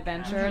 choose your own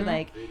adventure,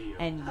 like,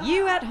 and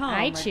you at home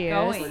I are choose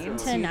going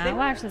to not the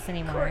watch this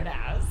anymore.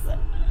 courthouse.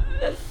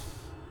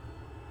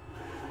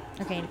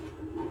 Okay.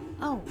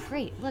 Oh,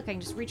 great. Look, I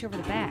can just reach over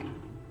the back.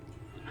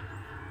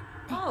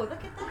 Oh,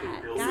 look at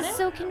that! Got This it? is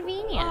so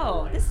convenient.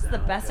 Oh, this is the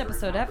best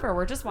episode ever.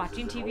 We're just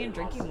watching TV and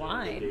drinking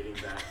wine.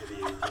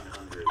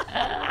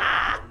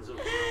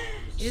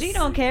 She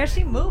don't care.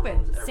 She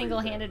moving.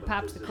 Single-handed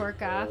popped the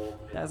cork off.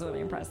 That was really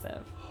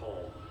impressive.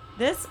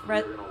 This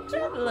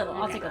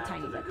I'll take a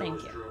tiny bit.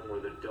 Thank you.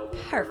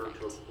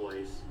 Perfect.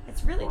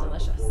 It's really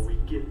delicious. Before we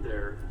get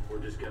there, we're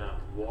just gonna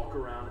walk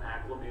around,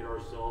 acclimate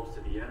ourselves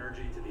to the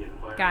energy, to the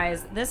environment.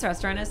 Guys, this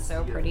restaurant is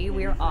so pretty.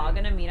 We're all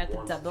gonna meet at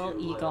the Double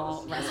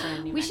Eagle restaurant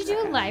in New We should do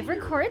a live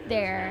record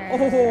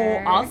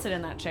there. Oh, I'll sit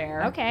in that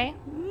chair. Okay.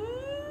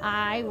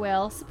 I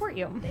will support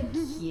you.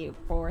 Thank you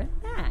for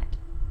that.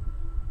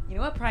 You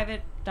know what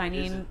private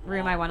dining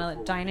room I want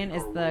to dine in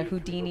is the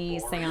Houdini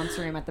seance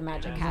room at the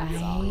Magic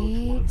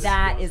Castle.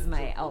 That is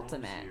my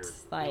ultimate.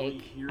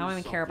 Like, I don't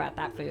even care about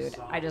that food.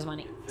 I just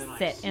want to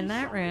sit in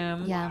that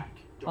room. Yeah.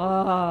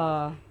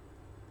 Oh.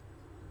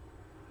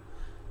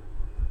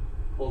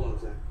 Hold on,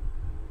 Zach.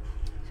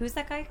 Who's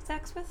that guy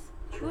Zach's with?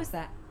 Who is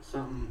that?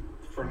 Something,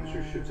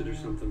 furniture shifted or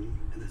something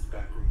in this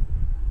back room.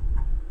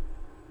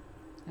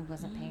 I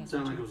wasn't paying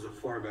Sounded like attention. it was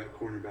a far back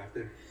corner back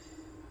there.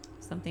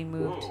 Something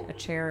moved. Whoa. A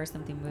chair or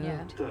something moved. Yeah.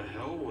 What the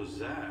hell was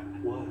that?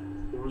 What?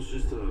 There was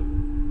just a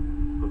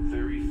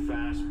very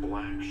fast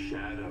black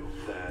shadow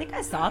that. I think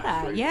I saw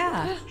that. right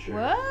Yeah. towards this chair.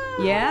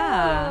 Whoa.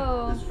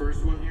 Yeah. This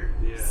first one here?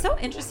 Yeah. So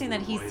interesting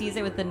that he sees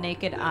it with the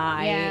naked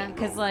eye. Yeah.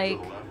 Because, To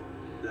like, the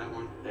left That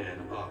one.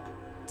 and up.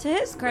 to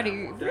his credit,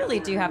 you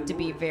really do have to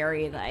be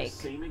very, like,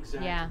 Same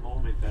exact Yeah.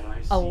 moment that I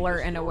see alert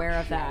this and dark aware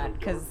of shadow that,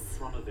 dart 'cause- in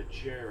front of the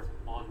chair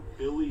on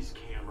Billy's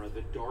camera,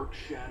 the dark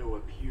shadow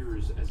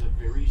appears as a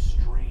very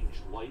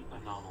strange light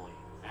anomaly.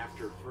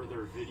 After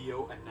further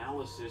video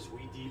analysis,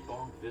 we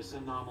debunked this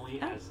anomaly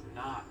as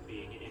not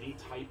being any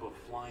type of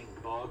flying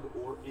bug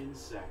or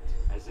insect,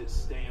 as it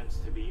stands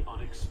to be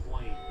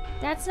unexplained.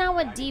 That's not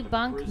what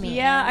debunk means.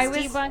 Yeah, I was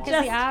Debunk is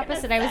just the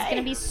opposite. I was going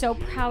to be so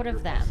proud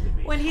of them.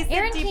 when he said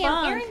Aaron debunk.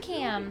 Cam. Aaron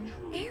Cam.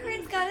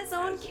 Aaron's got his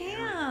own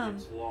cam.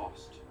 It's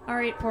lost. All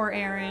right, poor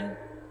Aaron.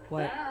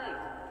 What?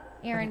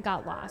 Aaron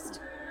got lost.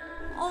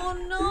 Oh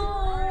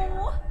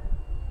no!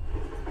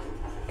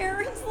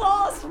 Aaron's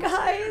lost,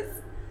 guys.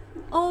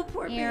 Oh,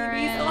 poor baby. He's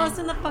Aaron. lost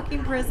in the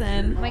fucking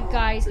prison. Oh my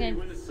God, he's going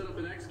Went to... to set up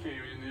an X cam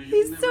and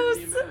He's never so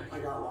came sick. back. I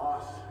got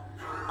lost.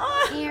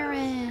 Ah.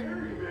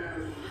 Aaron.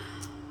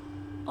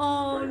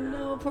 Oh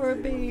no, poor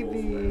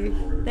baby.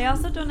 They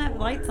also don't have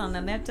lights on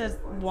them. They have to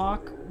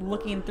walk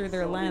looking through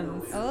their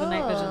lens, the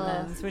night vision Oh.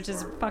 lens, which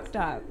is fucked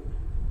up.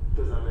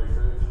 Does that make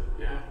sense?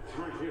 Yeah, it's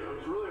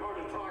really hard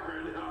to talk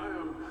right now. I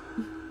am.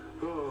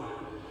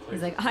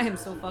 He's like, I am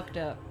so fucked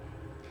up.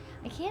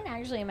 I can't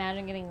actually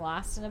imagine getting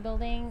lost in a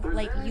building.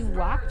 Like, you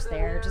walked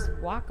there, just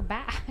walk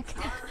back.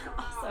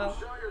 Also,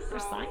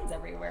 there's signs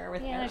everywhere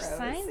with Yeah, there's arrows.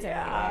 signs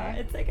Yeah,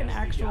 everywhere. it's like an As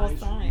the actual guys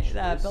sign, reach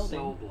this building.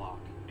 cell block,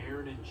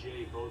 Aaron and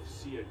Jay both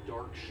see a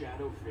dark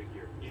shadow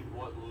figure in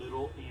what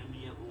little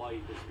ambient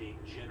light is being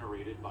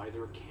generated by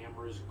their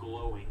camera's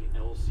glowing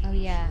LCD Oh,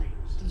 yeah.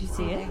 screens. Did you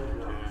see it?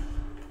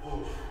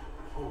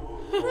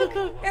 Look,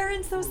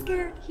 Aaron's so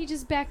scared. He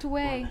just backed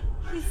away.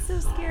 He's so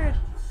scared.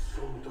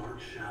 So dark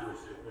shadows.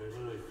 I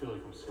literally feel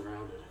like I'm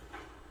surrounded.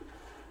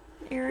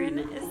 Aaron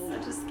is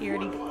such a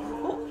scaredy.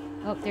 Oh,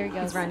 Oh, there he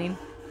goes. he's running.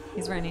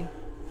 He's running.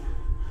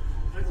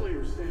 I thought you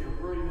were standing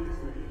right next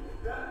to me.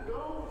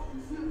 No,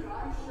 you see a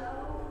guy's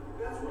shadow?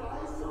 That's what I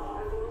saw.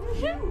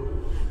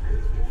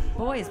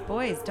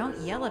 Boys, don't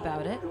yell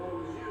about it.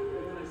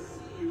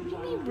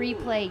 What do you mean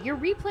replay? You're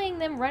replaying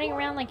them running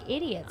around like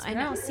idiots. I I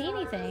know. don't see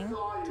anything.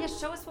 Yeah,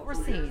 show us what we're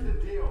seeing.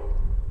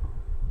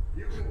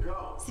 You can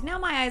go. See, now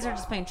my eyes are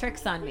just playing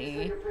tricks on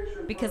me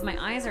because my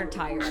eyes are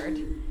tired.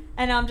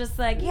 And I'm just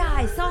like, yeah,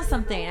 I saw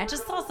something. I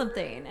just saw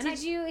something. And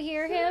Did you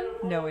hear him?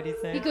 I know what he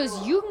said. He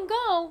goes, you can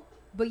go,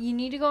 but you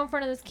need to go in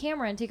front of this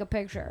camera and take a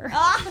picture.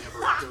 Never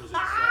shows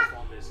itself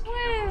on this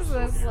What camera, is so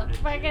this? Aaron and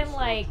Jay Fucking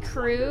start like to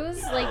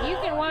cruise? wonder Like you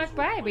can walk if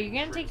by, they're but you're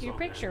gonna playing take your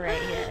tricks picture on right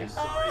them. here. They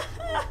decide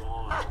to move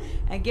on.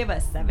 and give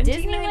us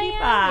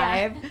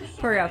 $17.95 Disneyland?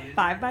 for a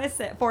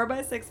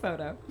 4x6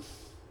 photo.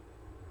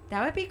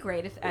 That would be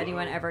great if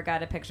anyone ever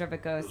got a picture of a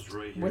ghost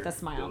with a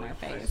smile on their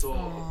face.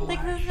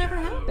 Like this never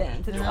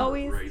happens. It's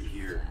always. right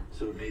here.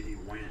 So maybe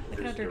when Look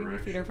at how dirty my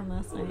feet are from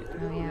last night.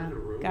 Oh yeah.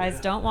 Guys,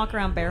 don't walk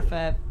around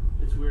barefoot.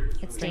 It's weird.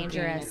 It's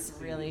dangerous.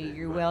 It's really,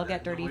 you will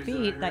get dirty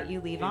feet that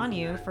you leave on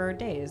you for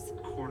days.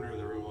 Corner of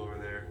the room over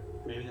there.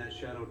 Maybe that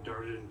shadow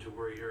darted into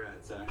where you're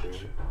at, Zach.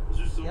 Is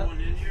there someone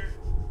in here?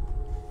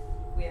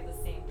 We have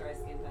the same dry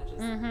skin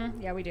patches.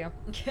 Mm-hmm. Yeah, we do.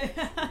 Okay.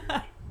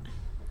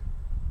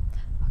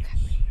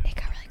 It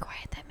got really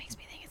quiet. That makes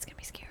me think it's gonna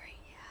be scary.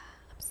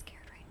 I'm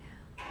scared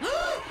right now.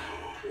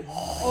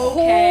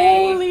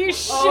 Okay. Holy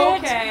shit!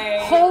 Okay.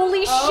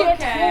 Holy shit!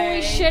 Okay.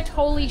 Holy shit!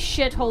 Holy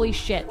shit! Holy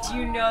shit!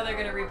 You know they're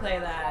gonna replay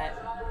that.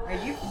 Are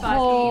you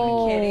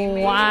fucking kidding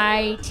me?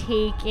 I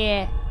take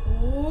it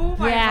Ooh,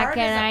 my back heart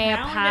and is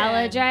I pounding.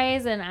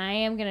 apologize, and I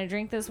am gonna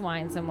drink this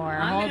wine some more.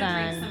 I'm Hold gonna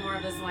on. drink some more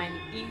of this wine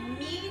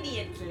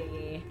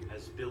immediately.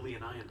 as Billy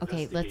and I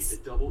Okay, investigate let's-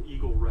 the Double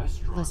Eagle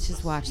restaurant. let's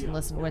just watch and Mesilla,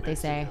 listen to what New they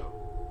say. Mexico.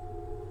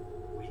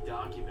 We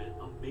document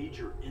a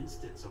major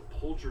instance of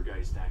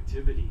poltergeist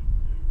activity.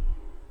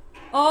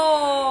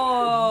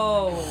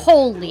 Oh.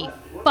 Holy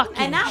fucking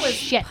And that was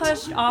shit!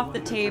 pushed off the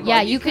table.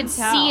 Yeah, you could can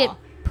tell. see it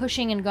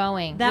pushing and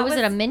going. That What was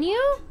it? A was- menu?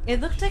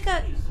 It looked like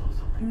a.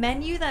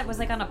 menu that was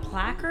like on a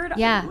placard.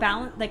 Yeah.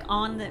 Like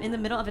in the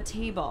middle of a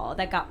table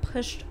that got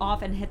pushed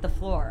off and hit the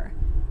floor.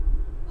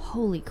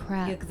 Holy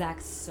crap.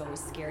 Zach's so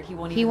scared. He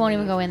won't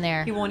even go in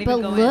there. He won't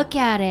even go in. But look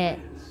at it.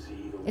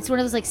 It's one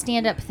of those like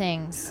stand-up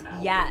things.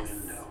 Yes.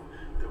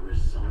 There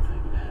was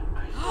something that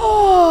I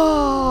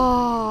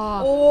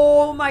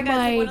Oh my god.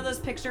 My It's like one of those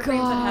picture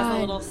frames that has a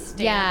little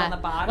stamp on the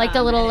bottom. Like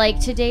the little and like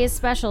today's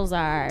specials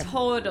are.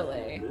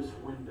 Totally. this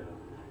window.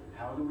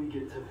 How do we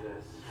get to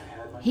this? I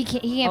had my He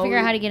can't figure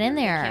out how to get in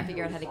there. Can't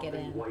figure out how to get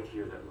in. white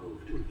here that moved.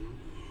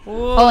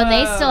 Oh, and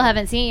they still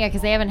haven't seen it yet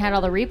because they haven't had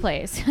all the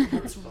replays.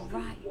 That's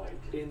right. White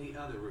in the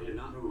other room. It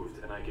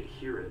moved, and I could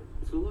hear it.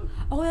 Let's go look.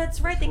 Oh, that's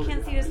right. They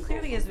can't see it as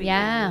clearly as we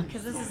Yeah. can.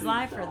 Because this is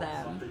live for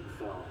them. Something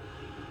fell.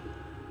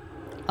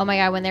 Oh my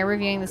god, when they're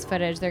reviewing this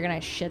footage, they're gonna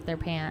shit their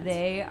pants.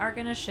 They are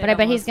gonna shit. But I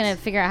bet he's almost- gonna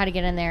figure out how to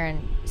get in there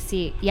and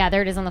see. Yeah,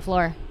 there it is on the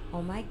floor.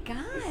 Oh my god.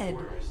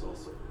 Where I saw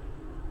some-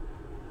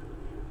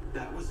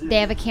 That was it. They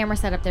have a camera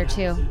set up there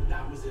too.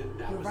 That was it.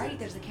 That You're was right. it.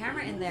 There's a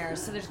camera in there,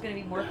 so there's gonna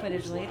be more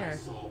footage later.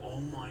 Oh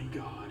my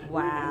god.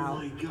 Wow. Oh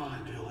my god,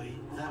 Billy.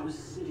 That was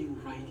sitting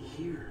right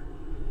here.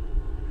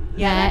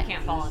 Yeah, That- that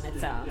can't fall on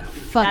its own.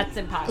 Fuck. That's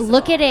impossible.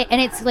 Look at it, and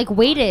it's like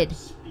weighted.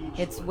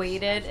 It's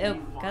weighted. Oh,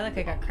 God, look,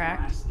 it got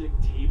cracked. Plastic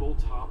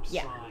tabletop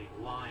Yeah. sign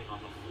lying on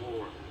the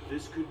floor.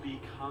 This could be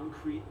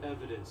concrete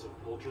evidence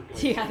of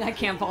poltergeist. Yeah, that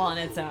can't fall on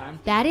its own.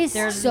 That is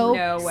There's so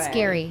no way.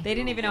 scary. They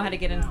didn't even know how to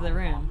get into the On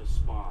room. the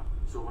spot.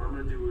 So what I'm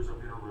gonna do is I'm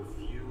gonna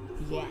review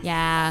the footage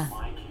Yeah. on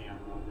my camera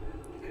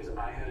because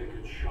I had a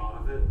good shot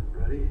of it.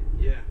 Ready?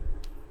 Yeah.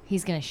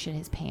 He's gonna shit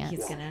his pants.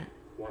 He's gonna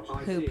Watch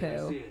poo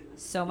poo.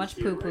 So much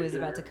poo poo is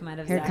about to come out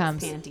of Here it Zach's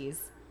comes. panties.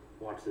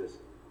 Watch this.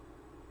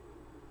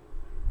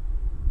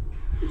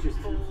 It just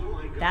oh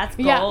my god. That's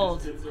Yeah.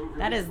 gold.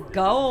 That is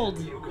gold.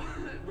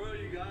 Bro,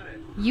 you got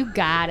it. You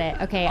got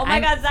it. Okay. Oh my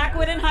God, Zach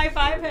wouldn't high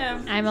five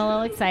him. I'm a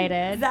little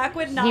excited. Zach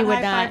would not He would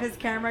high five not. his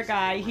camera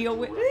guy. He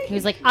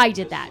was like, I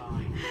did that.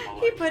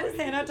 He put his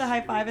hand out to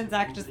high five, and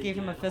Zach just gave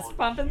him a fist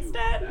bump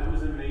instead. That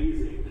was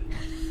amazing.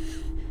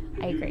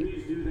 I agree.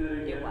 Please do that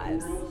again. It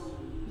was.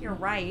 You're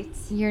right.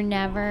 You're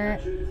never.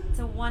 It's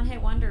a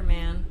one-hit wonder,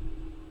 man.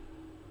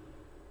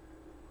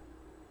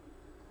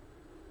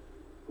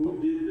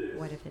 Who did this?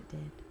 What if it did?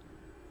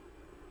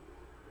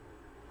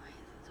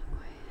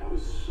 That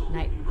was so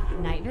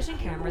Night vision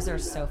cameras are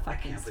so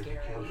fucking scary.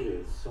 Okay,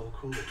 it's so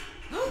cool.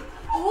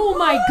 Oh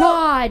my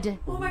god!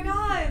 Oh my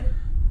God!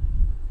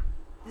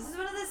 This is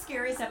one of the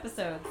scariest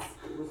episodes.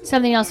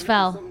 Something else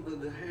fell.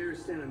 The hair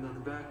standing on the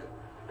back.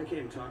 I can't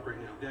even talk right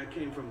now. That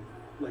came from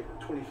like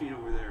 20 feet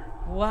over there.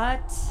 What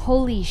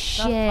Holy the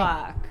shit.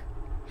 fuck?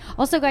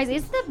 Also, guys,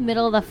 it's the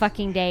middle of the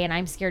fucking day and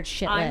I'm scared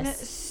I'm shitless.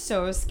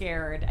 so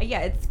scared.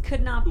 Yeah, it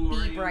could not be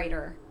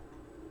brighter.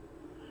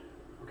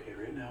 Okay,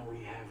 right now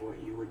we have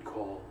what you would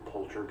call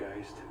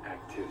poltergeist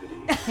activity.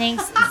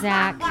 Thanks,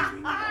 Zach.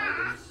 Moving by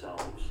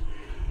themselves,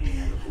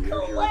 and we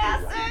are here at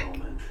the right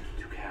moment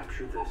to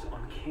capture this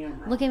on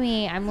camera. Look at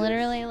me. I'm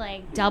literally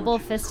like double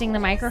fisting the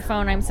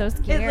microphone. I'm so It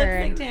looks like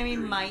scared. Tammy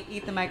might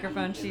eat the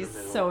microphone. She's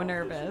so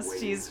nervous.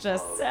 She's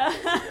just.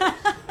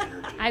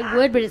 I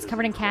would, but it's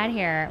covered in cat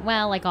hair.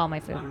 Well, like all my I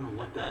food. don't know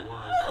what that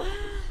was.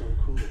 It's so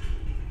cool.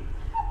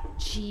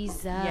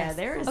 Jesus. Yeah,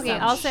 there is Okay,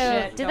 some also,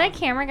 shit did going- that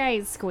camera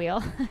guy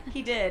squeal?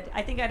 He did.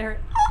 I think I'd heard.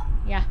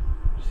 Yeah.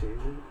 You see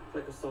anything?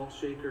 Like a salt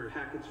shaker or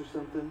packets or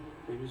something?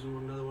 Maybe it's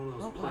another one of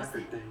those What was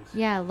placard things.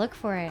 Yeah, look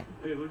for it.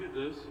 Hey, look at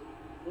this.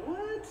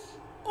 What?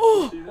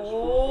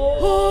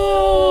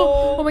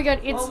 Oh my god,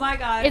 it's Oh my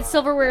God. it's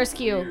silverware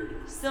askew.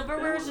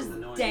 Silverware is just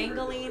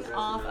dangling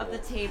off of the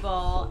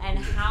table, and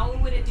how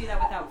would it do that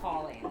without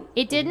falling?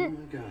 It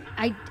didn't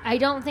I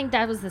don't think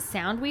that was the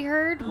sound we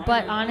heard,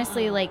 but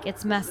honestly, like,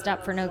 it's messed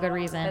up for no good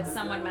reason. That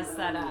someone messed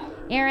that up.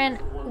 Aaron,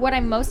 what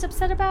I'm most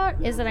upset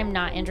about is that I'm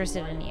not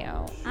interested in you.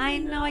 I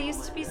know. I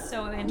used to be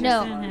so interested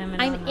No, in him.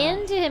 And I'm not.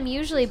 into him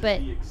usually,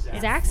 but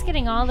Zach's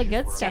getting all the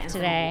good stuff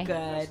today.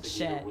 Good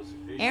shit.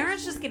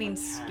 Aaron's just getting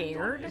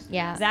scared.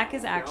 Yeah. Zach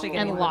is actually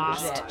getting And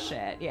lost. legit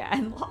shit. Yeah,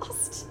 and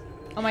lost.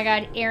 Oh my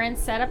god, Aaron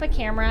set up a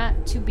camera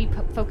to be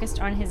focused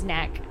on his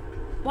neck.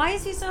 Why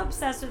is he so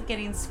obsessed with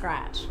getting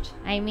scratched?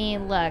 I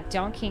mean, look,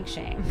 don't kink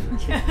shame.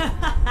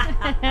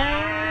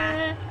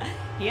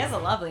 He has a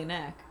lovely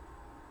neck.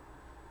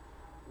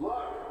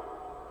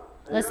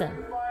 Listen.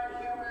 You find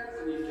humans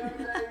and you do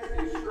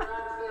things, you scratch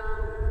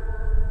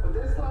them, but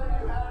this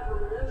time you had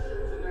permission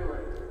to do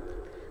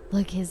it.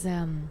 Look,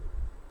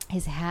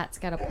 his hat's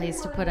got a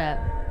place to put a.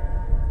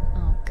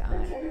 Oh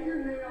god. Take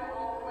your nail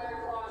all the way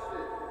across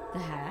it. The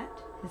hat?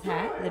 His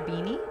hat? The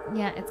beanie?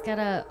 Yeah, it's got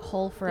a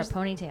hole for a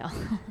ponytail.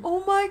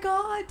 Oh my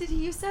god, did he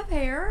used to have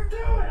hair? Do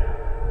it!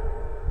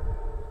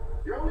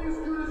 You're only as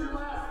good as your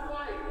last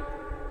fight.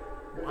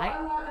 If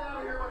I walk out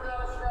of here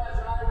without a scratch,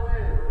 I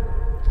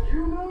win.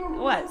 You lose.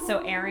 What?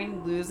 So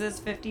Aaron loses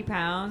 50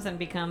 pounds and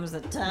becomes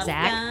a tough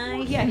Zach? guy?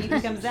 Yeah, he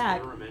becomes Zach.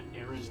 Experiment,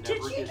 Aaron Did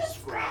never you gets just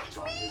scratched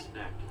scratch on his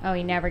neck. Oh,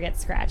 he never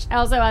gets scratched.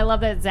 Also, I love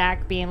that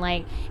Zach being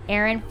like,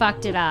 Aaron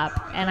fucked it up,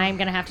 and I'm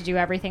gonna have to do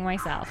everything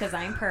myself. Because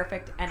I'm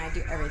perfect and I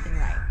do everything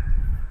right.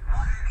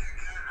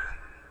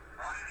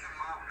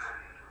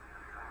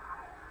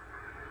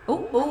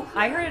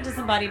 I heard a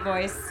disembodied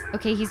voice.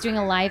 Okay, he's doing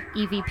a live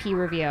EVP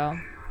review.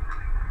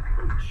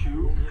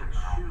 Chew?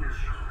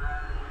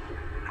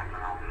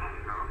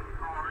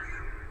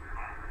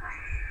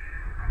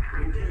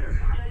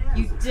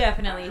 You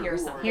definitely hear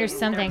something. Here's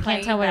something. They're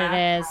Can't tell what playing it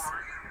back. is.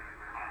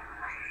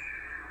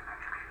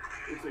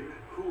 It's like,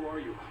 who are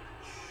you?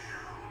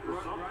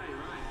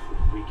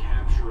 We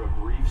capture a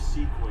brief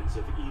sequence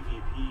of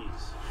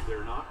EVPs.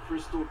 They're not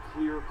crystal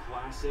clear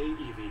Class A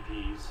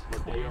EVPs,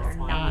 but they are They're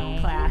not unknown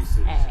Class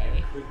voices.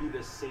 A. Could be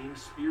the same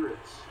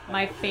spirits.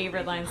 My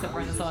favorite line so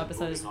far in this whole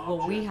episode is,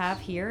 what we have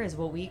here is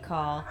what we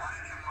call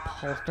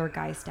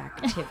poltergeist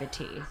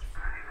activity.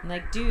 I'm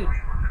like, dude,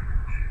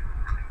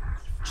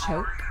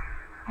 choke?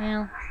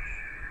 Well,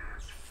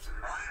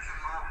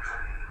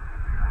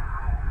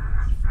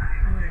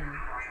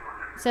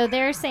 so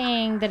they're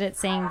saying that it's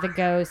saying the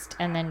ghost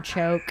and then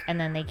choke and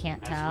then they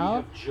can't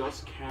tell.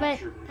 But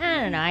I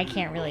don't know. I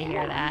can't really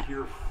hear that.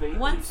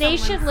 Once They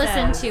someone should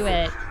listen says- to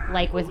it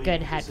like with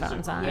good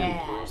headphones on.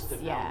 Yes,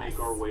 yes. Make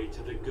our way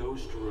to the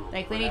ghost room.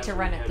 Like, they But need as to we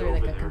run it head through,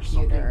 like, over a there,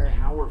 computer.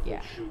 something powerful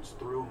Yeah. shoots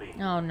through me.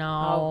 Oh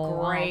no.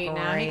 Oh, great.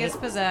 Now he great. gets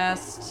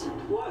possessed.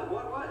 What?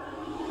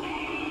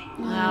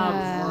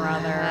 Oh,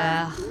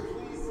 brother.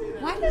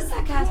 Why does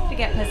Zach have to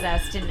get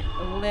possessed in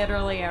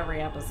literally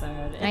every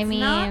episode? It's I mean-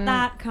 not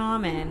that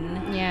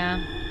common.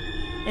 Yeah.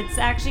 It's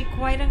actually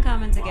quite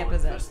uncommon to get While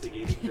possessed.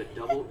 investigating the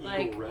Double Eagle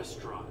Like-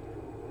 restaurant,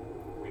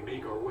 we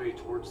make our way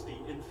towards the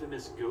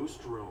infamous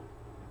ghost room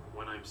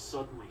when I'm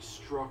suddenly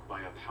struck by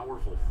a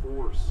powerful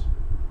force.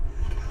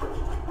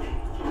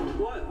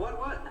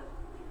 What?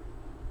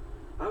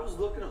 I was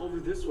looking over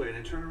this way and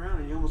I turned around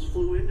and you almost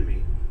flew into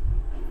me.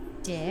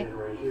 Dick.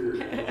 Right here.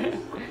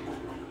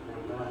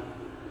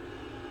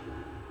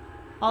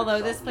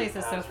 Although this place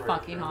is so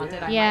fucking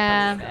haunted,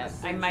 Yeah. I might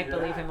believe it. I might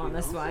believe him on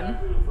this one.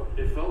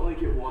 It felt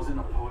like it wasn't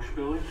a push,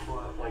 Billy,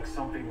 but like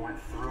something went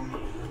through me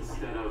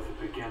instead of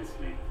against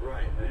me.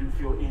 Right. I didn't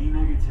feel any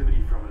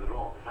negativity from it at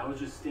all. I was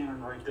just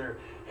standing right there,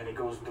 and it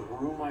goes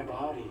through my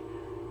body.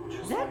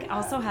 Just Zach like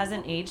also that.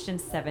 hasn't aged in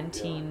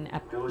 17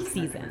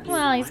 seasons.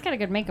 Well, he's got a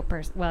good makeup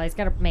person. Well, he's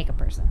got a makeup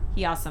person.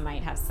 He also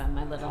might have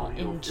some little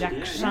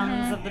injections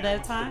of the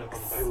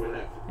Botox.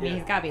 I mean,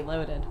 he's got to be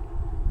loaded.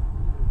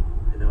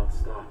 And now it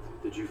stopped.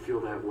 Did you feel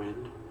that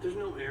wind? There's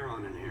no air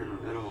on in here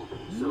at all.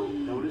 So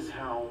notice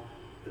how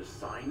the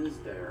sign is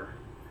there.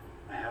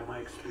 I have my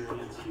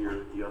experience here.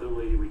 The other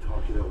lady we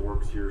talked to that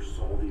works here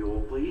saw the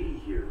old lady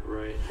here.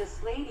 Right.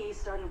 This lady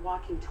started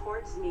walking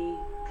towards me,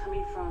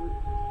 coming from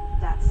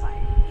that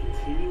side.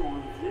 Continue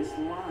on this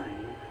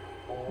line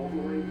all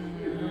the way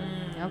here.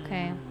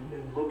 Okay.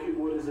 And look at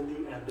what is at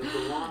the end of the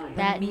line.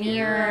 That I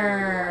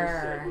mirror.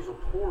 said was a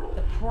portal.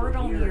 The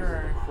portal Here is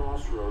mirror. the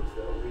crossroads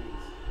that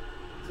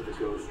leads to the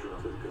ghost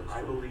room.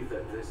 I believe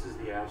that this is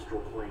the astral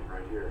plane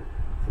right here.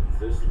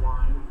 From this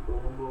line, boom,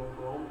 boom,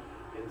 boom,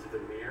 into the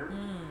mirror,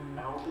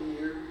 out the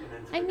mirror, and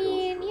into the I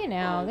mean, ghost room. you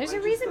know, there's I a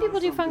just reason thought people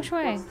do something.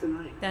 feng shui. What's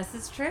tonight? This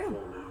is true. Full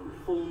moon.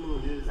 Full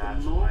moon is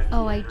That's the why most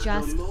Oh, I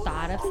just most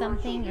thought of spiritual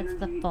something. It's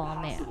the energy full moon.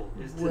 possible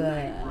is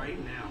tonight, Whoa.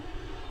 right now.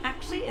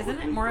 Actually, isn't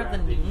it more of the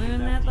new moon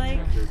that like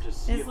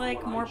is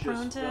like more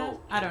prone to?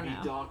 I don't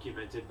know.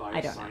 I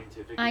don't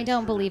know. I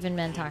don't believe in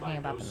men talking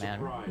about the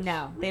moon.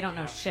 No, they don't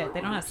know shit. They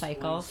don't have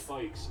cycles.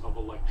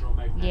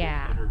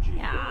 Yeah.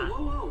 Yeah.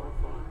 Whoa.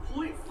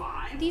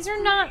 0.5? These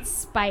are not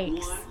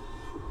spikes.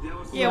 That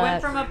was Yeah, it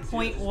went from a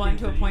 0.1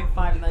 to a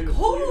 0.5 and like,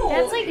 oh!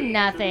 That's like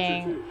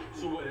nothing.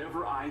 So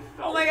whatever I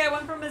felt. Oh my god, it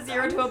went from a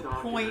 0 to a that was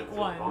documented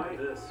 0.1. by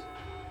this.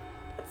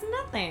 That's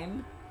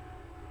nothing.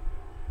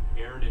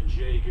 Aaron and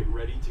Jay get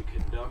ready to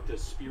conduct a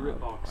spirit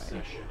Oh, box boy.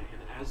 session,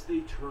 and as they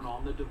turn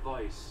on the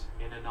device,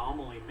 an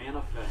anomaly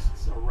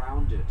manifests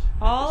around it. At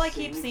All the I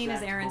keep same seeing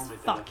is exact Aaron's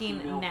moment that a fucking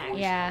female neck. voice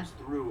Yeah. comes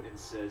through and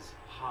says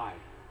hi.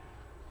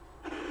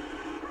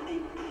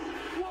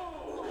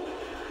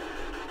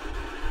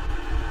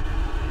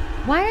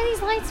 Why are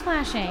these lights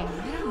flashing?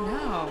 I don't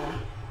know.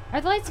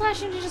 Are the lights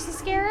flashing just to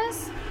scare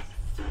us?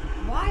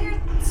 Why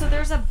are so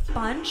there's a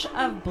bunch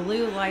of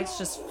blue lights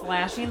just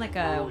flashing like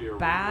a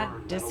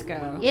bad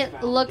disco.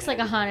 It looks like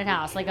a haunted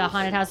house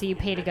that you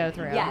pay to go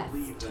through. Yes,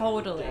 Believe that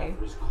totally.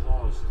 death was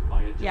caused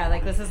by a Yeah,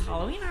 like this is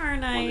demonic Halloween Horror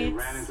When they ran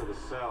Nights. into the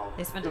cell,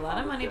 They spent a lot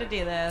of money to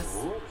do this.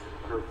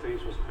 her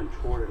face was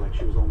contorted like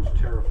she was almost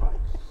terrified.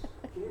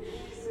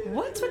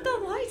 What's with the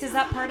lights? Is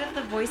that part of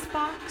the voice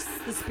box?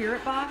 The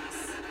spirit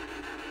box?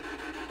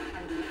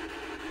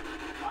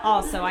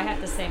 Also, I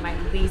have to say my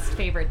least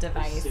favorite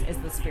device is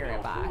the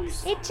spirit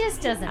box. It just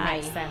doesn't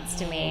I make sense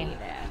to me. hate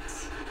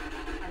it.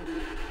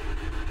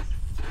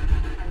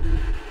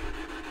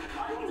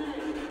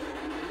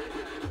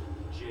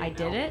 I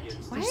did it?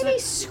 Why are they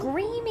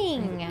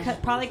screaming?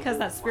 Probably because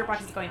that spirit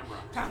box is going.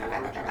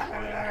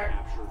 capture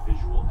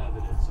visual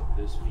evidence of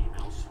this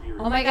female spirit.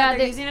 Oh my god, they're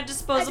they- using a A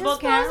disposable,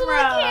 disposable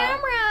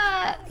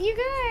camera. You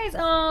guys.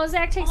 Oh,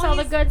 Zach takes all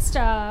the good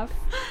stuff.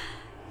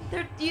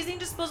 They're using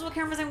disposable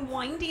cameras and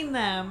winding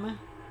them.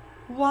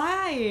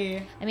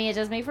 Why? I mean, it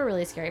does make for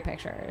really scary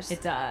pictures.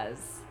 It does.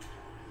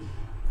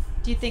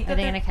 Do you think Are that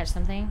they they're- gonna catch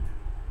something?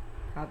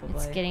 Probably.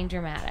 It's getting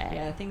dramatic.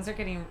 Yeah, things are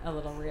getting a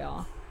little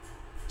real.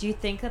 Do you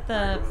think that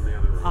the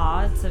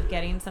odds of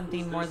getting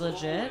something more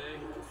legit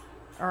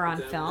are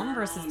on film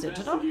versus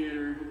digital?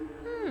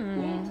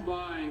 Walked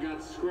by and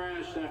got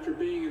scratched after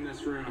being in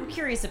this room. I'm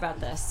curious about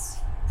this.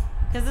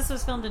 Because this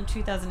was filmed in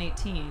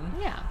 2018.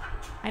 Yeah.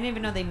 I didn't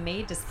even know they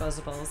made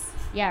disposables.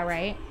 Yeah,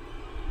 right?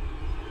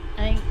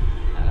 I think...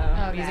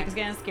 Uh-oh. Music's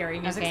getting scary.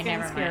 Music's Okay, getting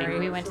never scary. mind.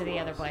 We went to the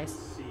other place.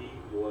 See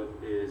what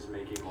is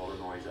making all the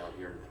noise out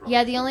here in front.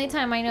 Yeah, the only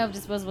time I know of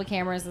disposable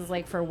cameras is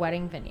like for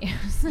wedding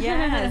venues.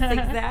 Yes, I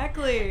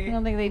exactly.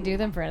 don't think they do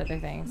them for other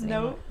things.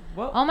 No.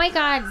 Whoa. Oh my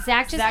God,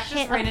 Zach just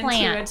hit ran a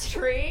plant. into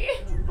a tree.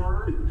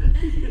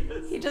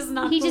 He just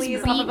knocked He the just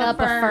leaves beat off up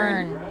a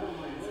fern.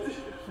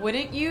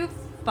 Wouldn't you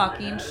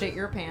fucking shit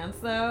your pants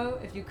though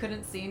if you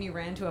couldn't see and you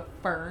ran into a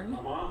fern?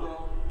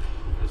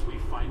 As we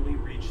finally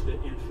reach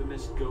the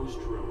infamous ghost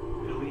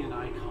room, Billy and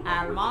I come up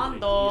with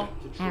Armando. an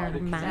idea to try to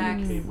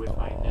communicate with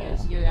Armando.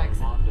 Inez Your and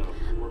accent. Armando,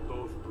 who were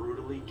both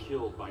brutally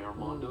killed by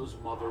Armando's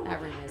mother with That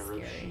a room is pair of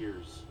scary.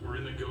 shears. We're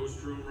in the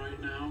ghost room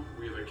right now.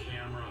 We have a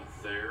camera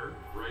there,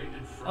 right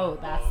in front. Oh,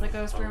 that's the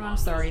ghost room? I'm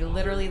sorry.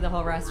 Literally the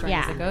whole restaurant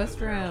is Yeah. a ghost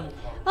room.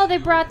 Oh, they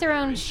brought their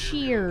own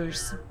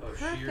shears.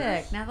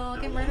 Perfect. Now they'll all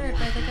get murdered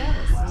by the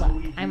ghost.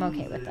 Look, I'm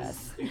okay with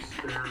this.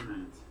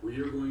 Experiment. We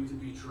are going to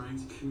be trying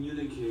to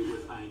communicate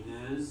with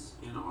Inez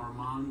and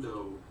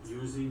Armando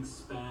using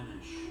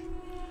Spanish.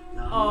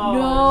 Oh,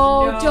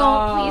 No, no.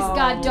 don't, please,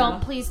 God,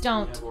 don't, please We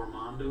don't. have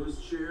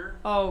Armando's chair.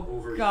 Oh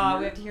Over god, here,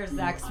 we have to hear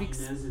Zach speak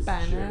Inez's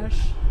Spanish. chair.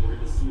 We're going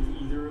to see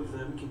if either of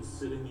them can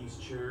sit in these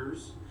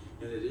chairs.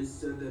 And it is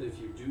said that if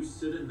you do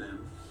sit in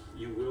them,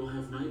 you will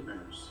have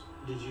nightmares.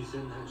 Did you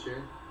sit in that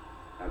chair?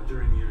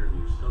 During the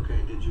interviews. Okay,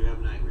 did you have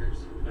nightmares?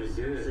 I did.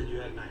 You said you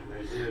had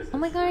nightmares. Oh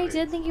my God, I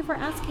did. Thank you for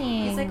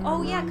asking. He's like,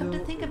 oh yeah, come to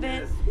think of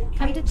it,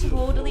 I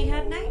totally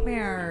had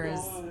nightmares.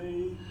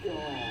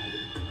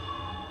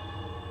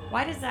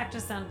 Why does Zach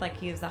just sound like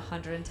he was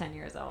 110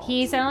 years old?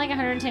 He sounded like a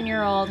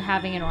 110-year-old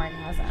having an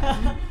orgasm.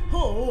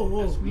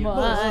 As we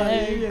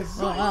My the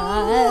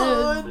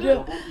God.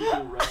 Double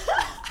Eagle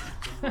restaurant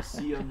in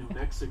Mesilla, New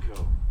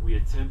Mexico, we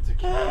attempt to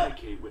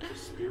communicate with the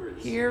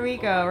spirits. Here we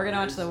go. We're gonna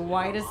watch the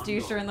whitest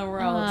Armando. doucher in the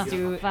world Oh,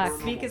 do fuck.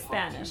 speak in Paranormal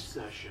Spanish.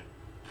 session.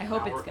 I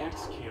hope it's Our good.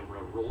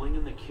 X-camera rolling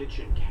in the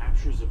kitchen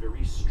captures a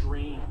very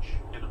strange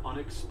and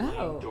unexplained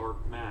Oh.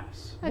 dark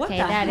mass. What Okay,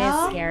 the that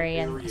hell? is scary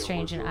Area and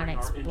strange and where during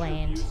our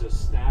unexplained. interviews, a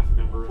staff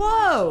member and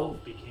Whoa.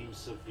 myself became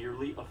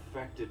severely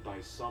affected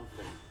by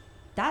something.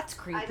 That's I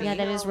creepy. just Yeah,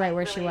 that feel, is right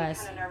where like, she really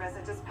was. kinda nervous.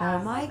 It just Oh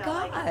passed. my I felt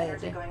like God.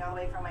 energy going all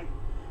the way from my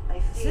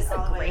This feet is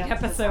all a the way great up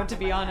to the episode, top to of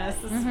be my honest.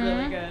 head. This is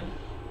really good.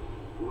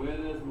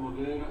 Puedes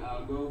mover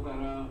algo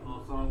para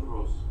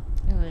nosotros.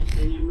 Ugh.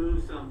 Can you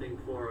move something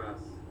for us?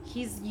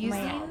 He's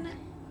using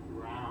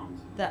Round.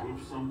 the.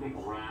 Move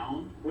something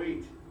round.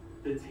 Wait,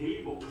 the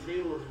table. The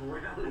table is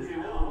round as Okay,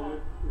 hell.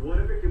 What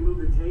if it can move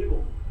the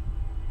table?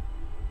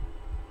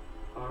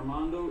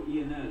 Armando y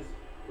Inez,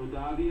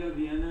 todavía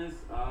vienes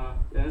a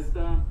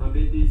esta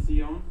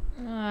petición?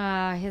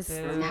 Ah, his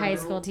Boo. high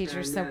school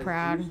teacher's so Do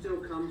proud. you still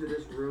come to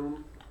this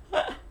room?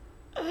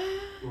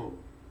 Whoa.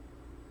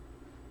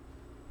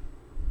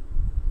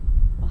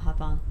 We'll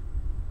hop on.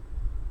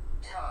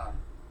 Tom,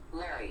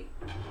 Larry.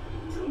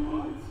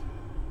 What?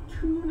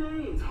 Two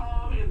names.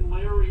 Tom and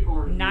Larry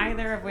are here.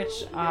 Neither of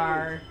which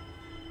are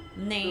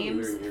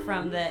names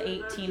from the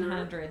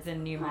 1800s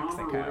in New Tom or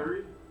Mexico.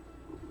 Larry?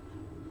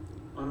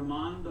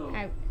 Armando.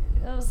 I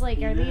was like,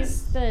 are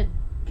these the...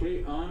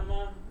 Que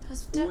Anima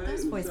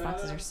Those voice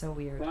boxes are so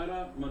weird.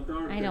 para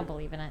matarte. I don't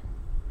believe in it.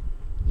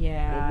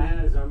 Yeah.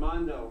 Inez,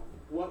 Armando,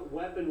 what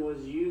weapon was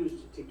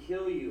used to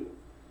kill you?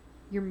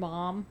 Your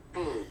mom.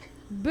 Boot.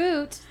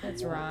 Boot.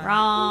 That's wrong.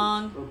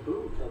 Wrong. A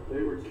boot.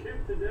 They were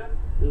kicked to death.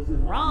 This is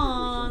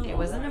Wrong. It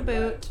wasn't a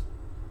boot.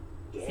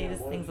 Damn, See, this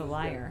what thing's if a he's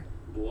liar.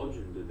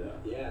 bludgeoned to death.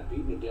 Yeah,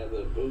 beaten to death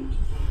with a boot.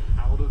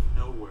 Out of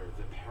nowhere,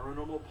 the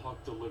paranormal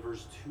puck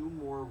delivers two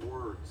more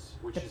words,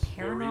 which The is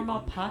very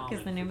paranormal puck is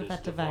uncommon the name for of this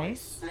that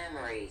device.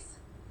 Memories.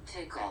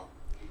 Tickle.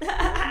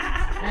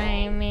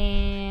 I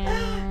mean...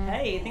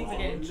 Hey, things are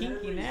getting kinky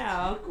Memories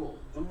now. tickle.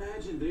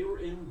 Imagine they were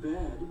in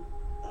bed,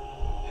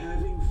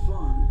 having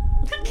fun,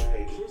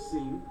 Right.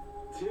 kissing,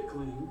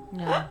 tickling,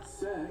 No. That's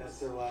sex.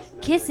 their last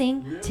memory.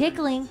 Kissing,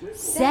 tickling,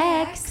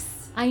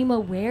 sex. I'm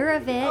aware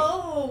of it.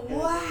 Oh,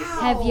 wow.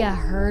 Have you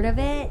heard of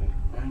it?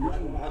 How can this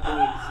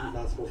is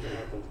not supposed to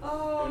happen?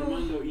 Oh.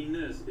 Armando,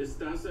 Inez,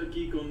 ¿estás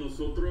aquí con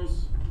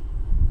nosotros?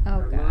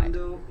 Oh, God.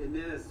 Armando,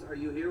 Inez, are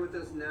you here with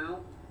us now?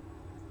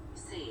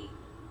 C.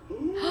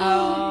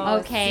 Oh,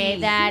 Okay,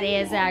 see. that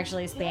is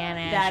actually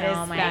Spanish. That is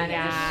oh my Spanish.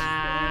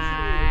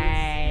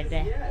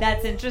 God.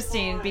 That's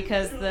interesting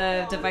because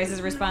the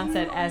device's response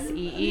said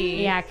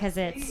SEE. Yeah, because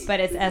it's...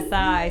 But it's SIC.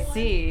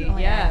 Oh, yeah.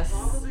 Yes.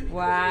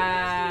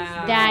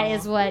 Wow. That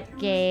is what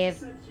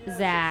gave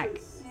Zach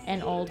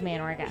an old man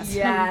orgasm.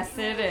 Yes,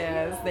 it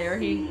is. There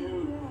he.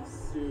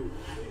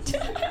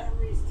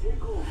 Memories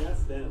tickle.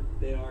 That's them.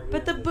 They are.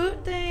 But the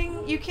boot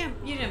thing, you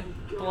didn't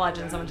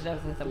bludgeon someone to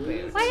death with a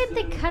boot. Why did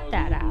they cut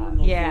that out?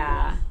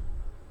 Yeah.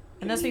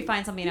 Unless we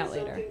find something out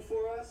later. Something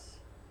for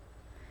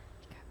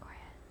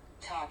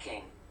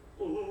talking.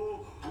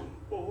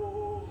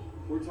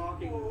 We're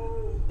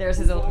talking. There's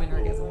his ultimate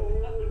orgasm.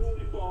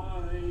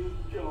 My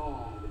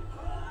God.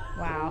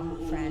 Wow,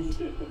 friend. I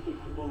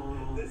can't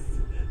believe this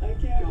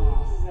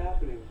is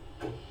happening.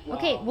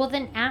 Okay, well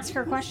then ask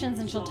her questions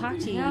and she'll talk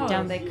to you. No,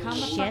 dumb they calm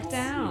the fuck shits.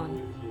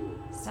 down.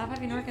 Stop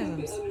having orgasms.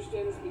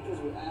 understand us because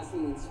we're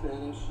asking in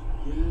Spanish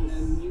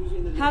and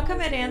using the. How come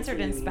it answered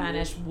in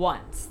Spanish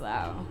once,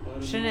 though?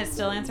 Shouldn't it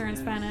still answer in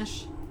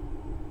Spanish?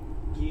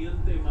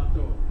 ¿Quién te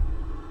mató?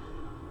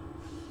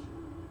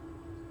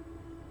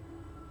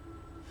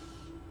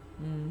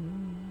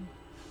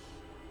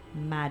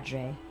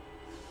 Madre.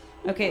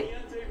 Okay,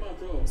 ¿Quién te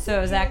mató?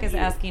 so Zach is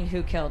asking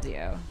who killed you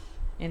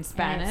in And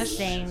Spanish. it's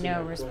saying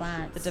no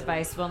response. The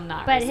device will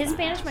not. But his respond.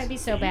 Spanish might be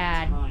so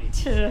bad. We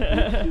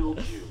killed you,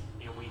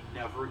 and we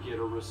never get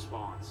a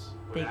response.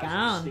 But They as we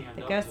gone. stand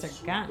The up ghosts to are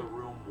sweep gone. the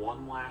room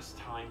one last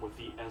time with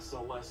the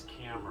SLS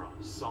camera,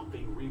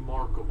 something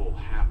remarkable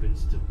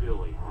happens to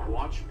Billy.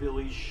 Watch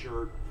Billy's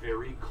shirt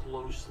very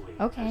closely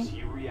Okay. as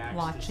he reacts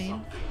Watching. to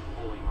something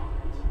pulling on it.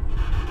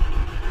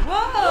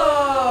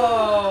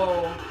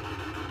 Whoa!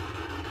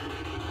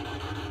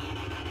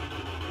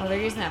 Oh, they're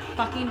using that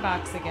fucking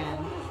box again.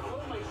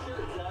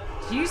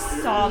 You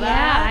saw Yeah,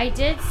 that? I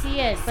did see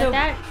it, but So-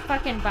 that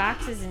fucking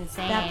box is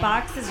insane. That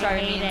box is I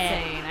driving me hate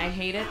it. insane. I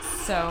hate it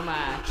so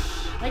much.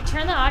 Like,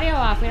 turn the audio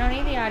off. We don't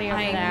need the audio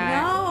I for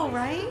that. know,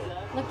 right?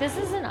 Look, this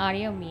is an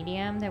audio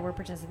medium that we're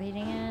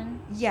participating in.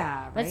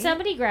 Yeah, right? But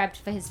somebody grabbed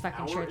his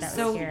fucking shirt. That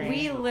So was scary.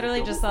 we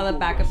literally just saw the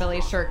back of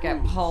Billy's shirt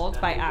get pulled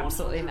by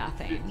absolutely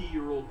nothing.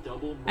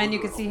 And you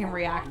could see him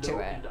react to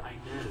it.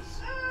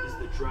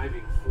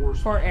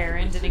 Poor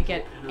Aaron didn't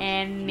get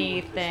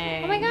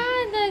anything. Oh my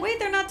god! Wait,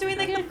 they're not doing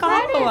like the credits.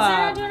 They're follow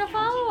not up. doing a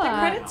follow The up.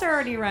 credits are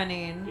already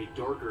running.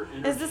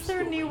 Is this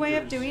their new way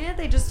of doing it?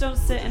 They just don't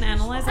sit and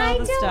analyze all I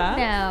the don't stuff?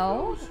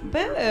 know.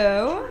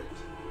 Boo.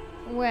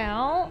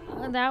 Well,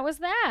 that was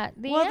that.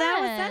 The Well, that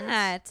was end.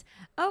 that.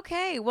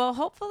 Okay. Well,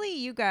 hopefully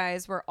you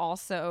guys were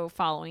also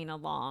following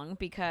along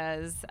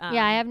because.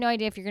 Yeah, I have no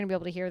idea if you're going to be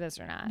able to hear this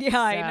or not. Yeah,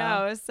 I so-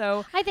 know.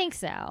 So. I think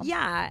so.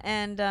 Yeah,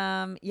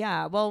 and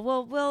yeah. Well,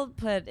 we'll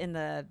put in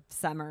the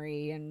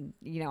summary and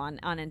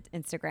on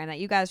Instagram that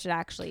you guys should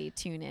actually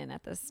tune in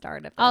at the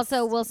start of this.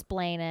 Also, we'll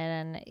explain it,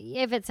 and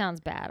if it sounds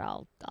bad,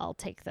 I'll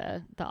take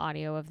the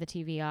audio of the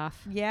TV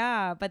off.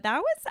 Yeah, but that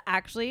was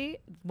actually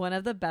one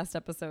of the best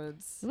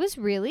episodes. It was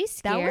really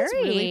scary. That was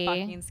really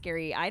fucking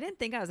scary. I didn't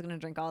think I was gonna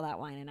drink all that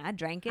wine, and I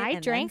drank it. I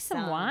and drank then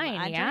some wine,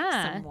 I yeah.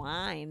 drank some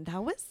wine.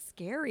 That was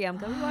scary. I'm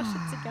glad we watched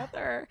it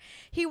together.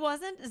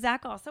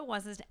 Zach also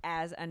wasn't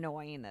as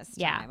annoying this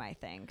Yeah. time, I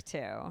think, too.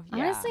 Yeah.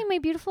 Honestly, my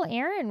beautiful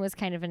Aaron was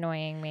kind of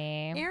annoying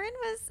me. Aaron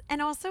was,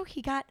 and also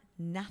he got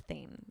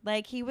nothing.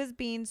 Like he was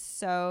being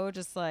so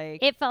just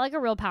like. It felt like a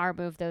real power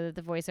move, though, that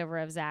the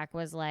voiceover of Zach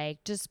was like,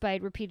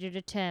 despite repeated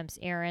attempts,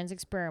 Aaron's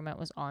experiment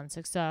was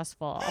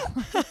unsuccessful.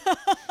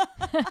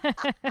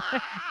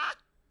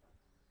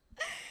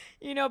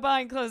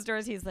 Behind closed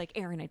doors, he's like,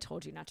 Aaron, I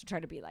told you not to try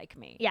to be like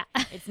me. Yeah.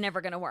 It's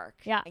never going to work.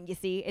 Yeah. And you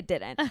see, it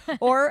didn't.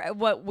 Or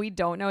what we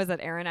don't know is that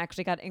Aaron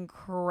actually got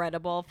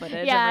incredible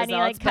footage Yeah, of and he,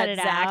 results, like, cut but it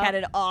Zach out. had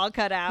it all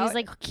cut out. He's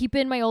like, keep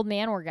in my old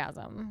man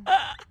orgasm.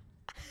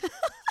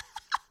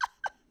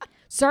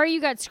 Sorry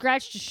you got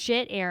scratched to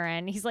shit,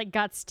 Aaron. He's like,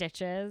 got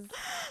stitches.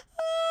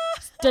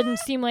 Doesn't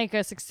seem like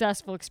a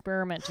successful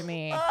experiment to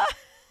me.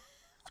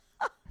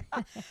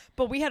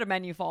 but we had a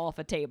menu fall off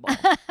a table.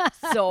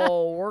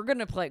 So we're going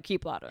to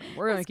keep that in.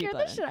 We're going to keep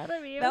Scared that the in. shit out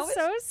of me. It That was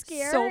so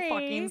scary. So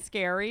fucking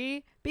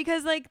scary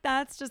because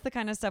that's just the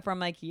kind of stuff where I'm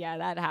like, yeah,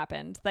 that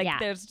happened. Like Yeah.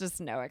 there's just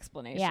no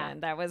explanation. Yeah.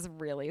 That was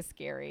really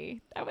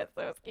scary. That was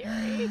so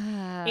scary.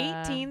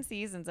 18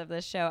 seasons of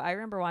this show. I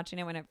remember watching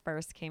it when it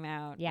first came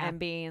out Yeah. and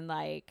being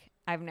like,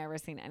 I've never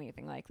seen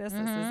anything like this.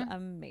 This is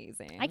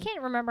amazing. I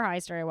can't remember how I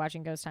started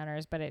watching Ghost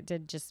Hunters, but it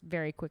did just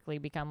very quickly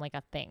become like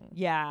a thing.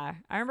 Yeah.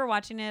 I remember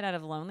watching it out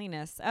of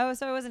loneliness. Oh,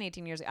 so it wasn't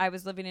 18 years ago. I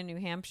was living in New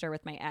Hampshire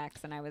with my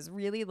ex and I was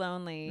really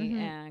lonely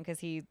and because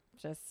he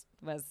just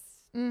was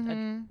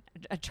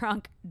a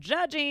drunk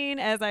judging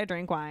as I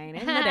drink wine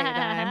in the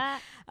daytime.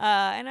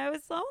 And I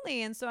was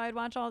lonely. And so I'd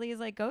watch all these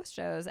ghost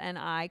shows and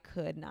I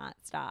could not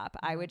stop.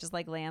 I would just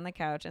lay on the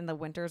couch and the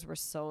winters were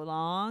so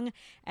long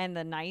and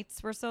the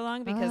nights were so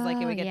long because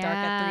it would get dark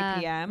at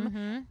 3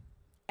 p.m.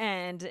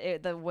 And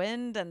the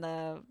wind and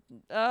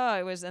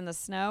it was in the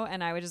snow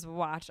and I would just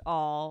watch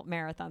all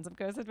marathons of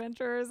Ghost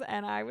Adventures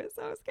and I was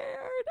so scared.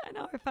 I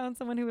know I found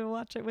someone who would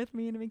watch it with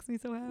me and it makes me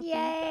so happy.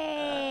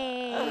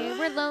 Yay!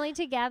 We're lonely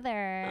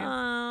together.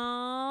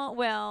 Oh,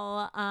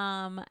 well,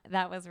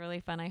 that was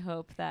really fun. I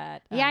hope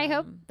that I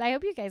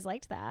hope you guys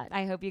liked that.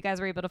 I hope you guys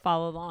were able to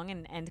follow along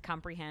and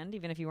comprehend,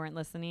 even if you weren't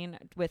listening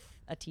with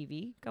a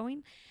TV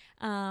going.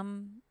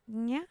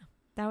 Yeah,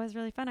 that was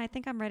really fun. I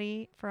think I'm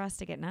ready for us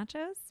to get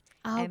nachos.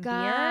 Oh and beer.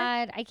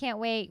 God, I can't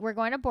wait. We're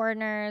going to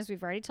Bordner's.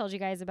 We've already told you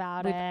guys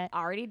about We've it.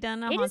 already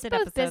done a It is haunted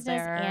both episode business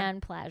there.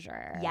 and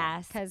pleasure.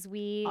 Yes, because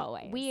we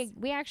always.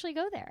 we actually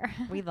go there.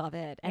 We love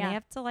it. And Yeah. they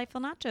have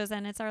delightful nachos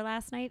and it's our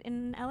last night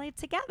in LA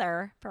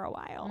together for a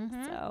while.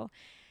 So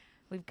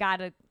We've got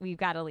to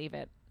leave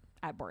it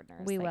at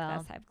Bordner's. We will.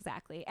 That's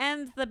exactly.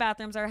 And the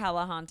bathrooms are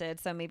hella haunted,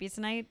 so maybe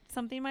tonight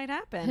something might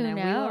happen. Who and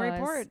knows? we will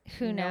report.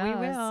 Who knows? We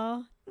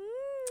will.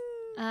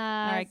 All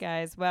right,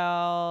 guys.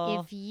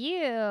 Well, if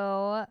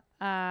you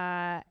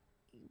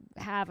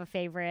have a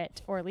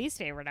favorite or least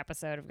favorite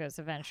episode of Ghost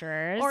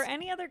Adventures or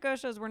any other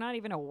ghost shows we're not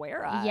even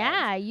aware of.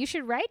 Yeah, you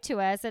should write to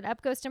us at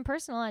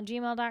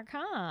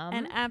upghostimpersonal@gmail.com.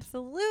 And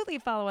absolutely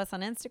follow us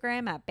on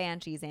Instagram at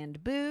Banshees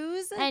and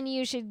Booze. And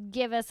you should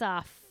give us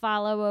a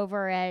follow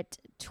over at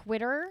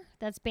Twitter.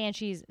 That's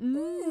Banshees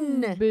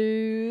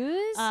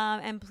Booze.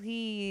 And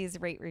please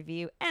rate,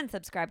 review, and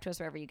subscribe to us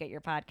wherever you get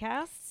your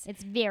podcasts.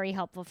 It's very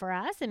helpful for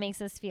us. It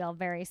makes us feel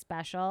very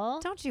special.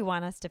 Don't you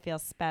want us to feel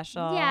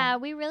special? Yeah,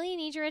 we really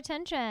need your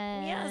attention.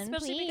 Yeah,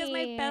 especially because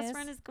my best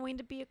friend is going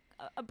to be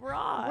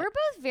abroad. We're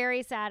both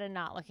very sad and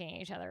not looking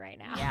at each other right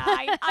now. Yeah,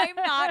 I'm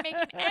not making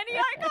any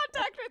eye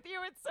contact with you.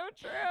 It's so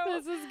true.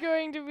 This is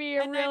going to be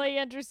a really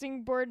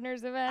interesting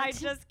Bordner's event. I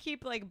just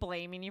keep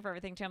blaming you for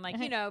everything too. I'm like,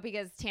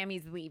 because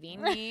Tammy's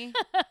leaving me.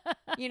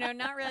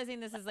 Not realizing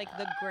this is the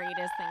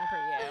greatest thing for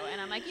you. And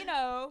I'm like,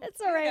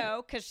 it's all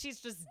right. Because she's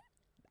just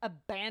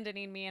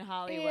abandoning me in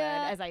Hollywood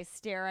as I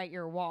stare at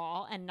your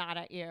wall and not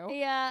at you.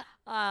 Yeah.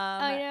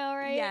 I know,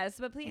 right? Yes,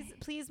 but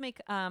please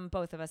make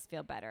both of us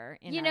feel better.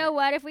 Know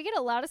what? If we get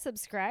a lot of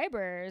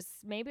subscribers,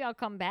 maybe I'll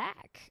come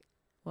back.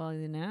 Well,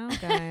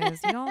 guys,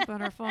 y'all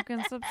better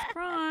fucking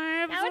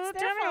subscribe. Now it's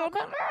their fault.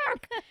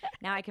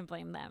 Now I can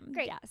blame them.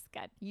 Great. Yes,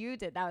 good. You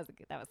did. That was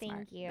smart.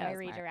 Thank you. That I was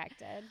smart.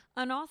 redirected.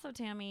 And also,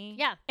 Tammy.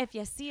 Yeah. If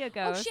you see a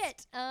ghost. Oh,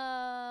 shit.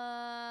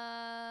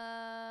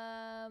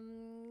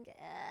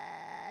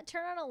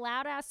 Turn on a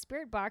loud-ass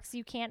spirit box so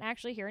you can't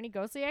actually hear any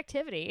ghostly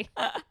activity.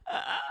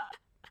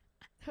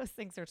 Those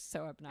things are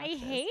so obnoxious. I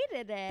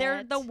hated it.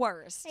 They're the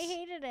worst. I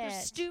hated it. They're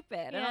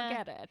stupid. Yeah. I don't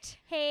get it.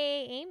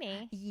 Hey,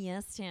 Amy.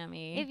 Yes,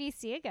 Tammy. If you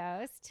see a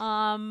ghost.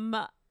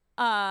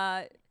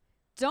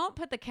 Don't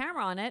put the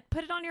camera on it.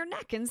 Put it on your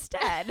neck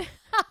instead.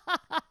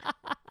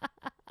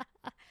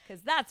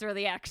 Because that's where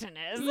the action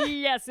is.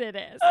 Yes, it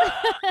is.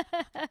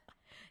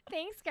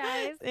 Thanks,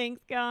 guys.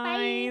 Thanks,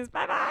 guys.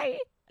 Bye-bye.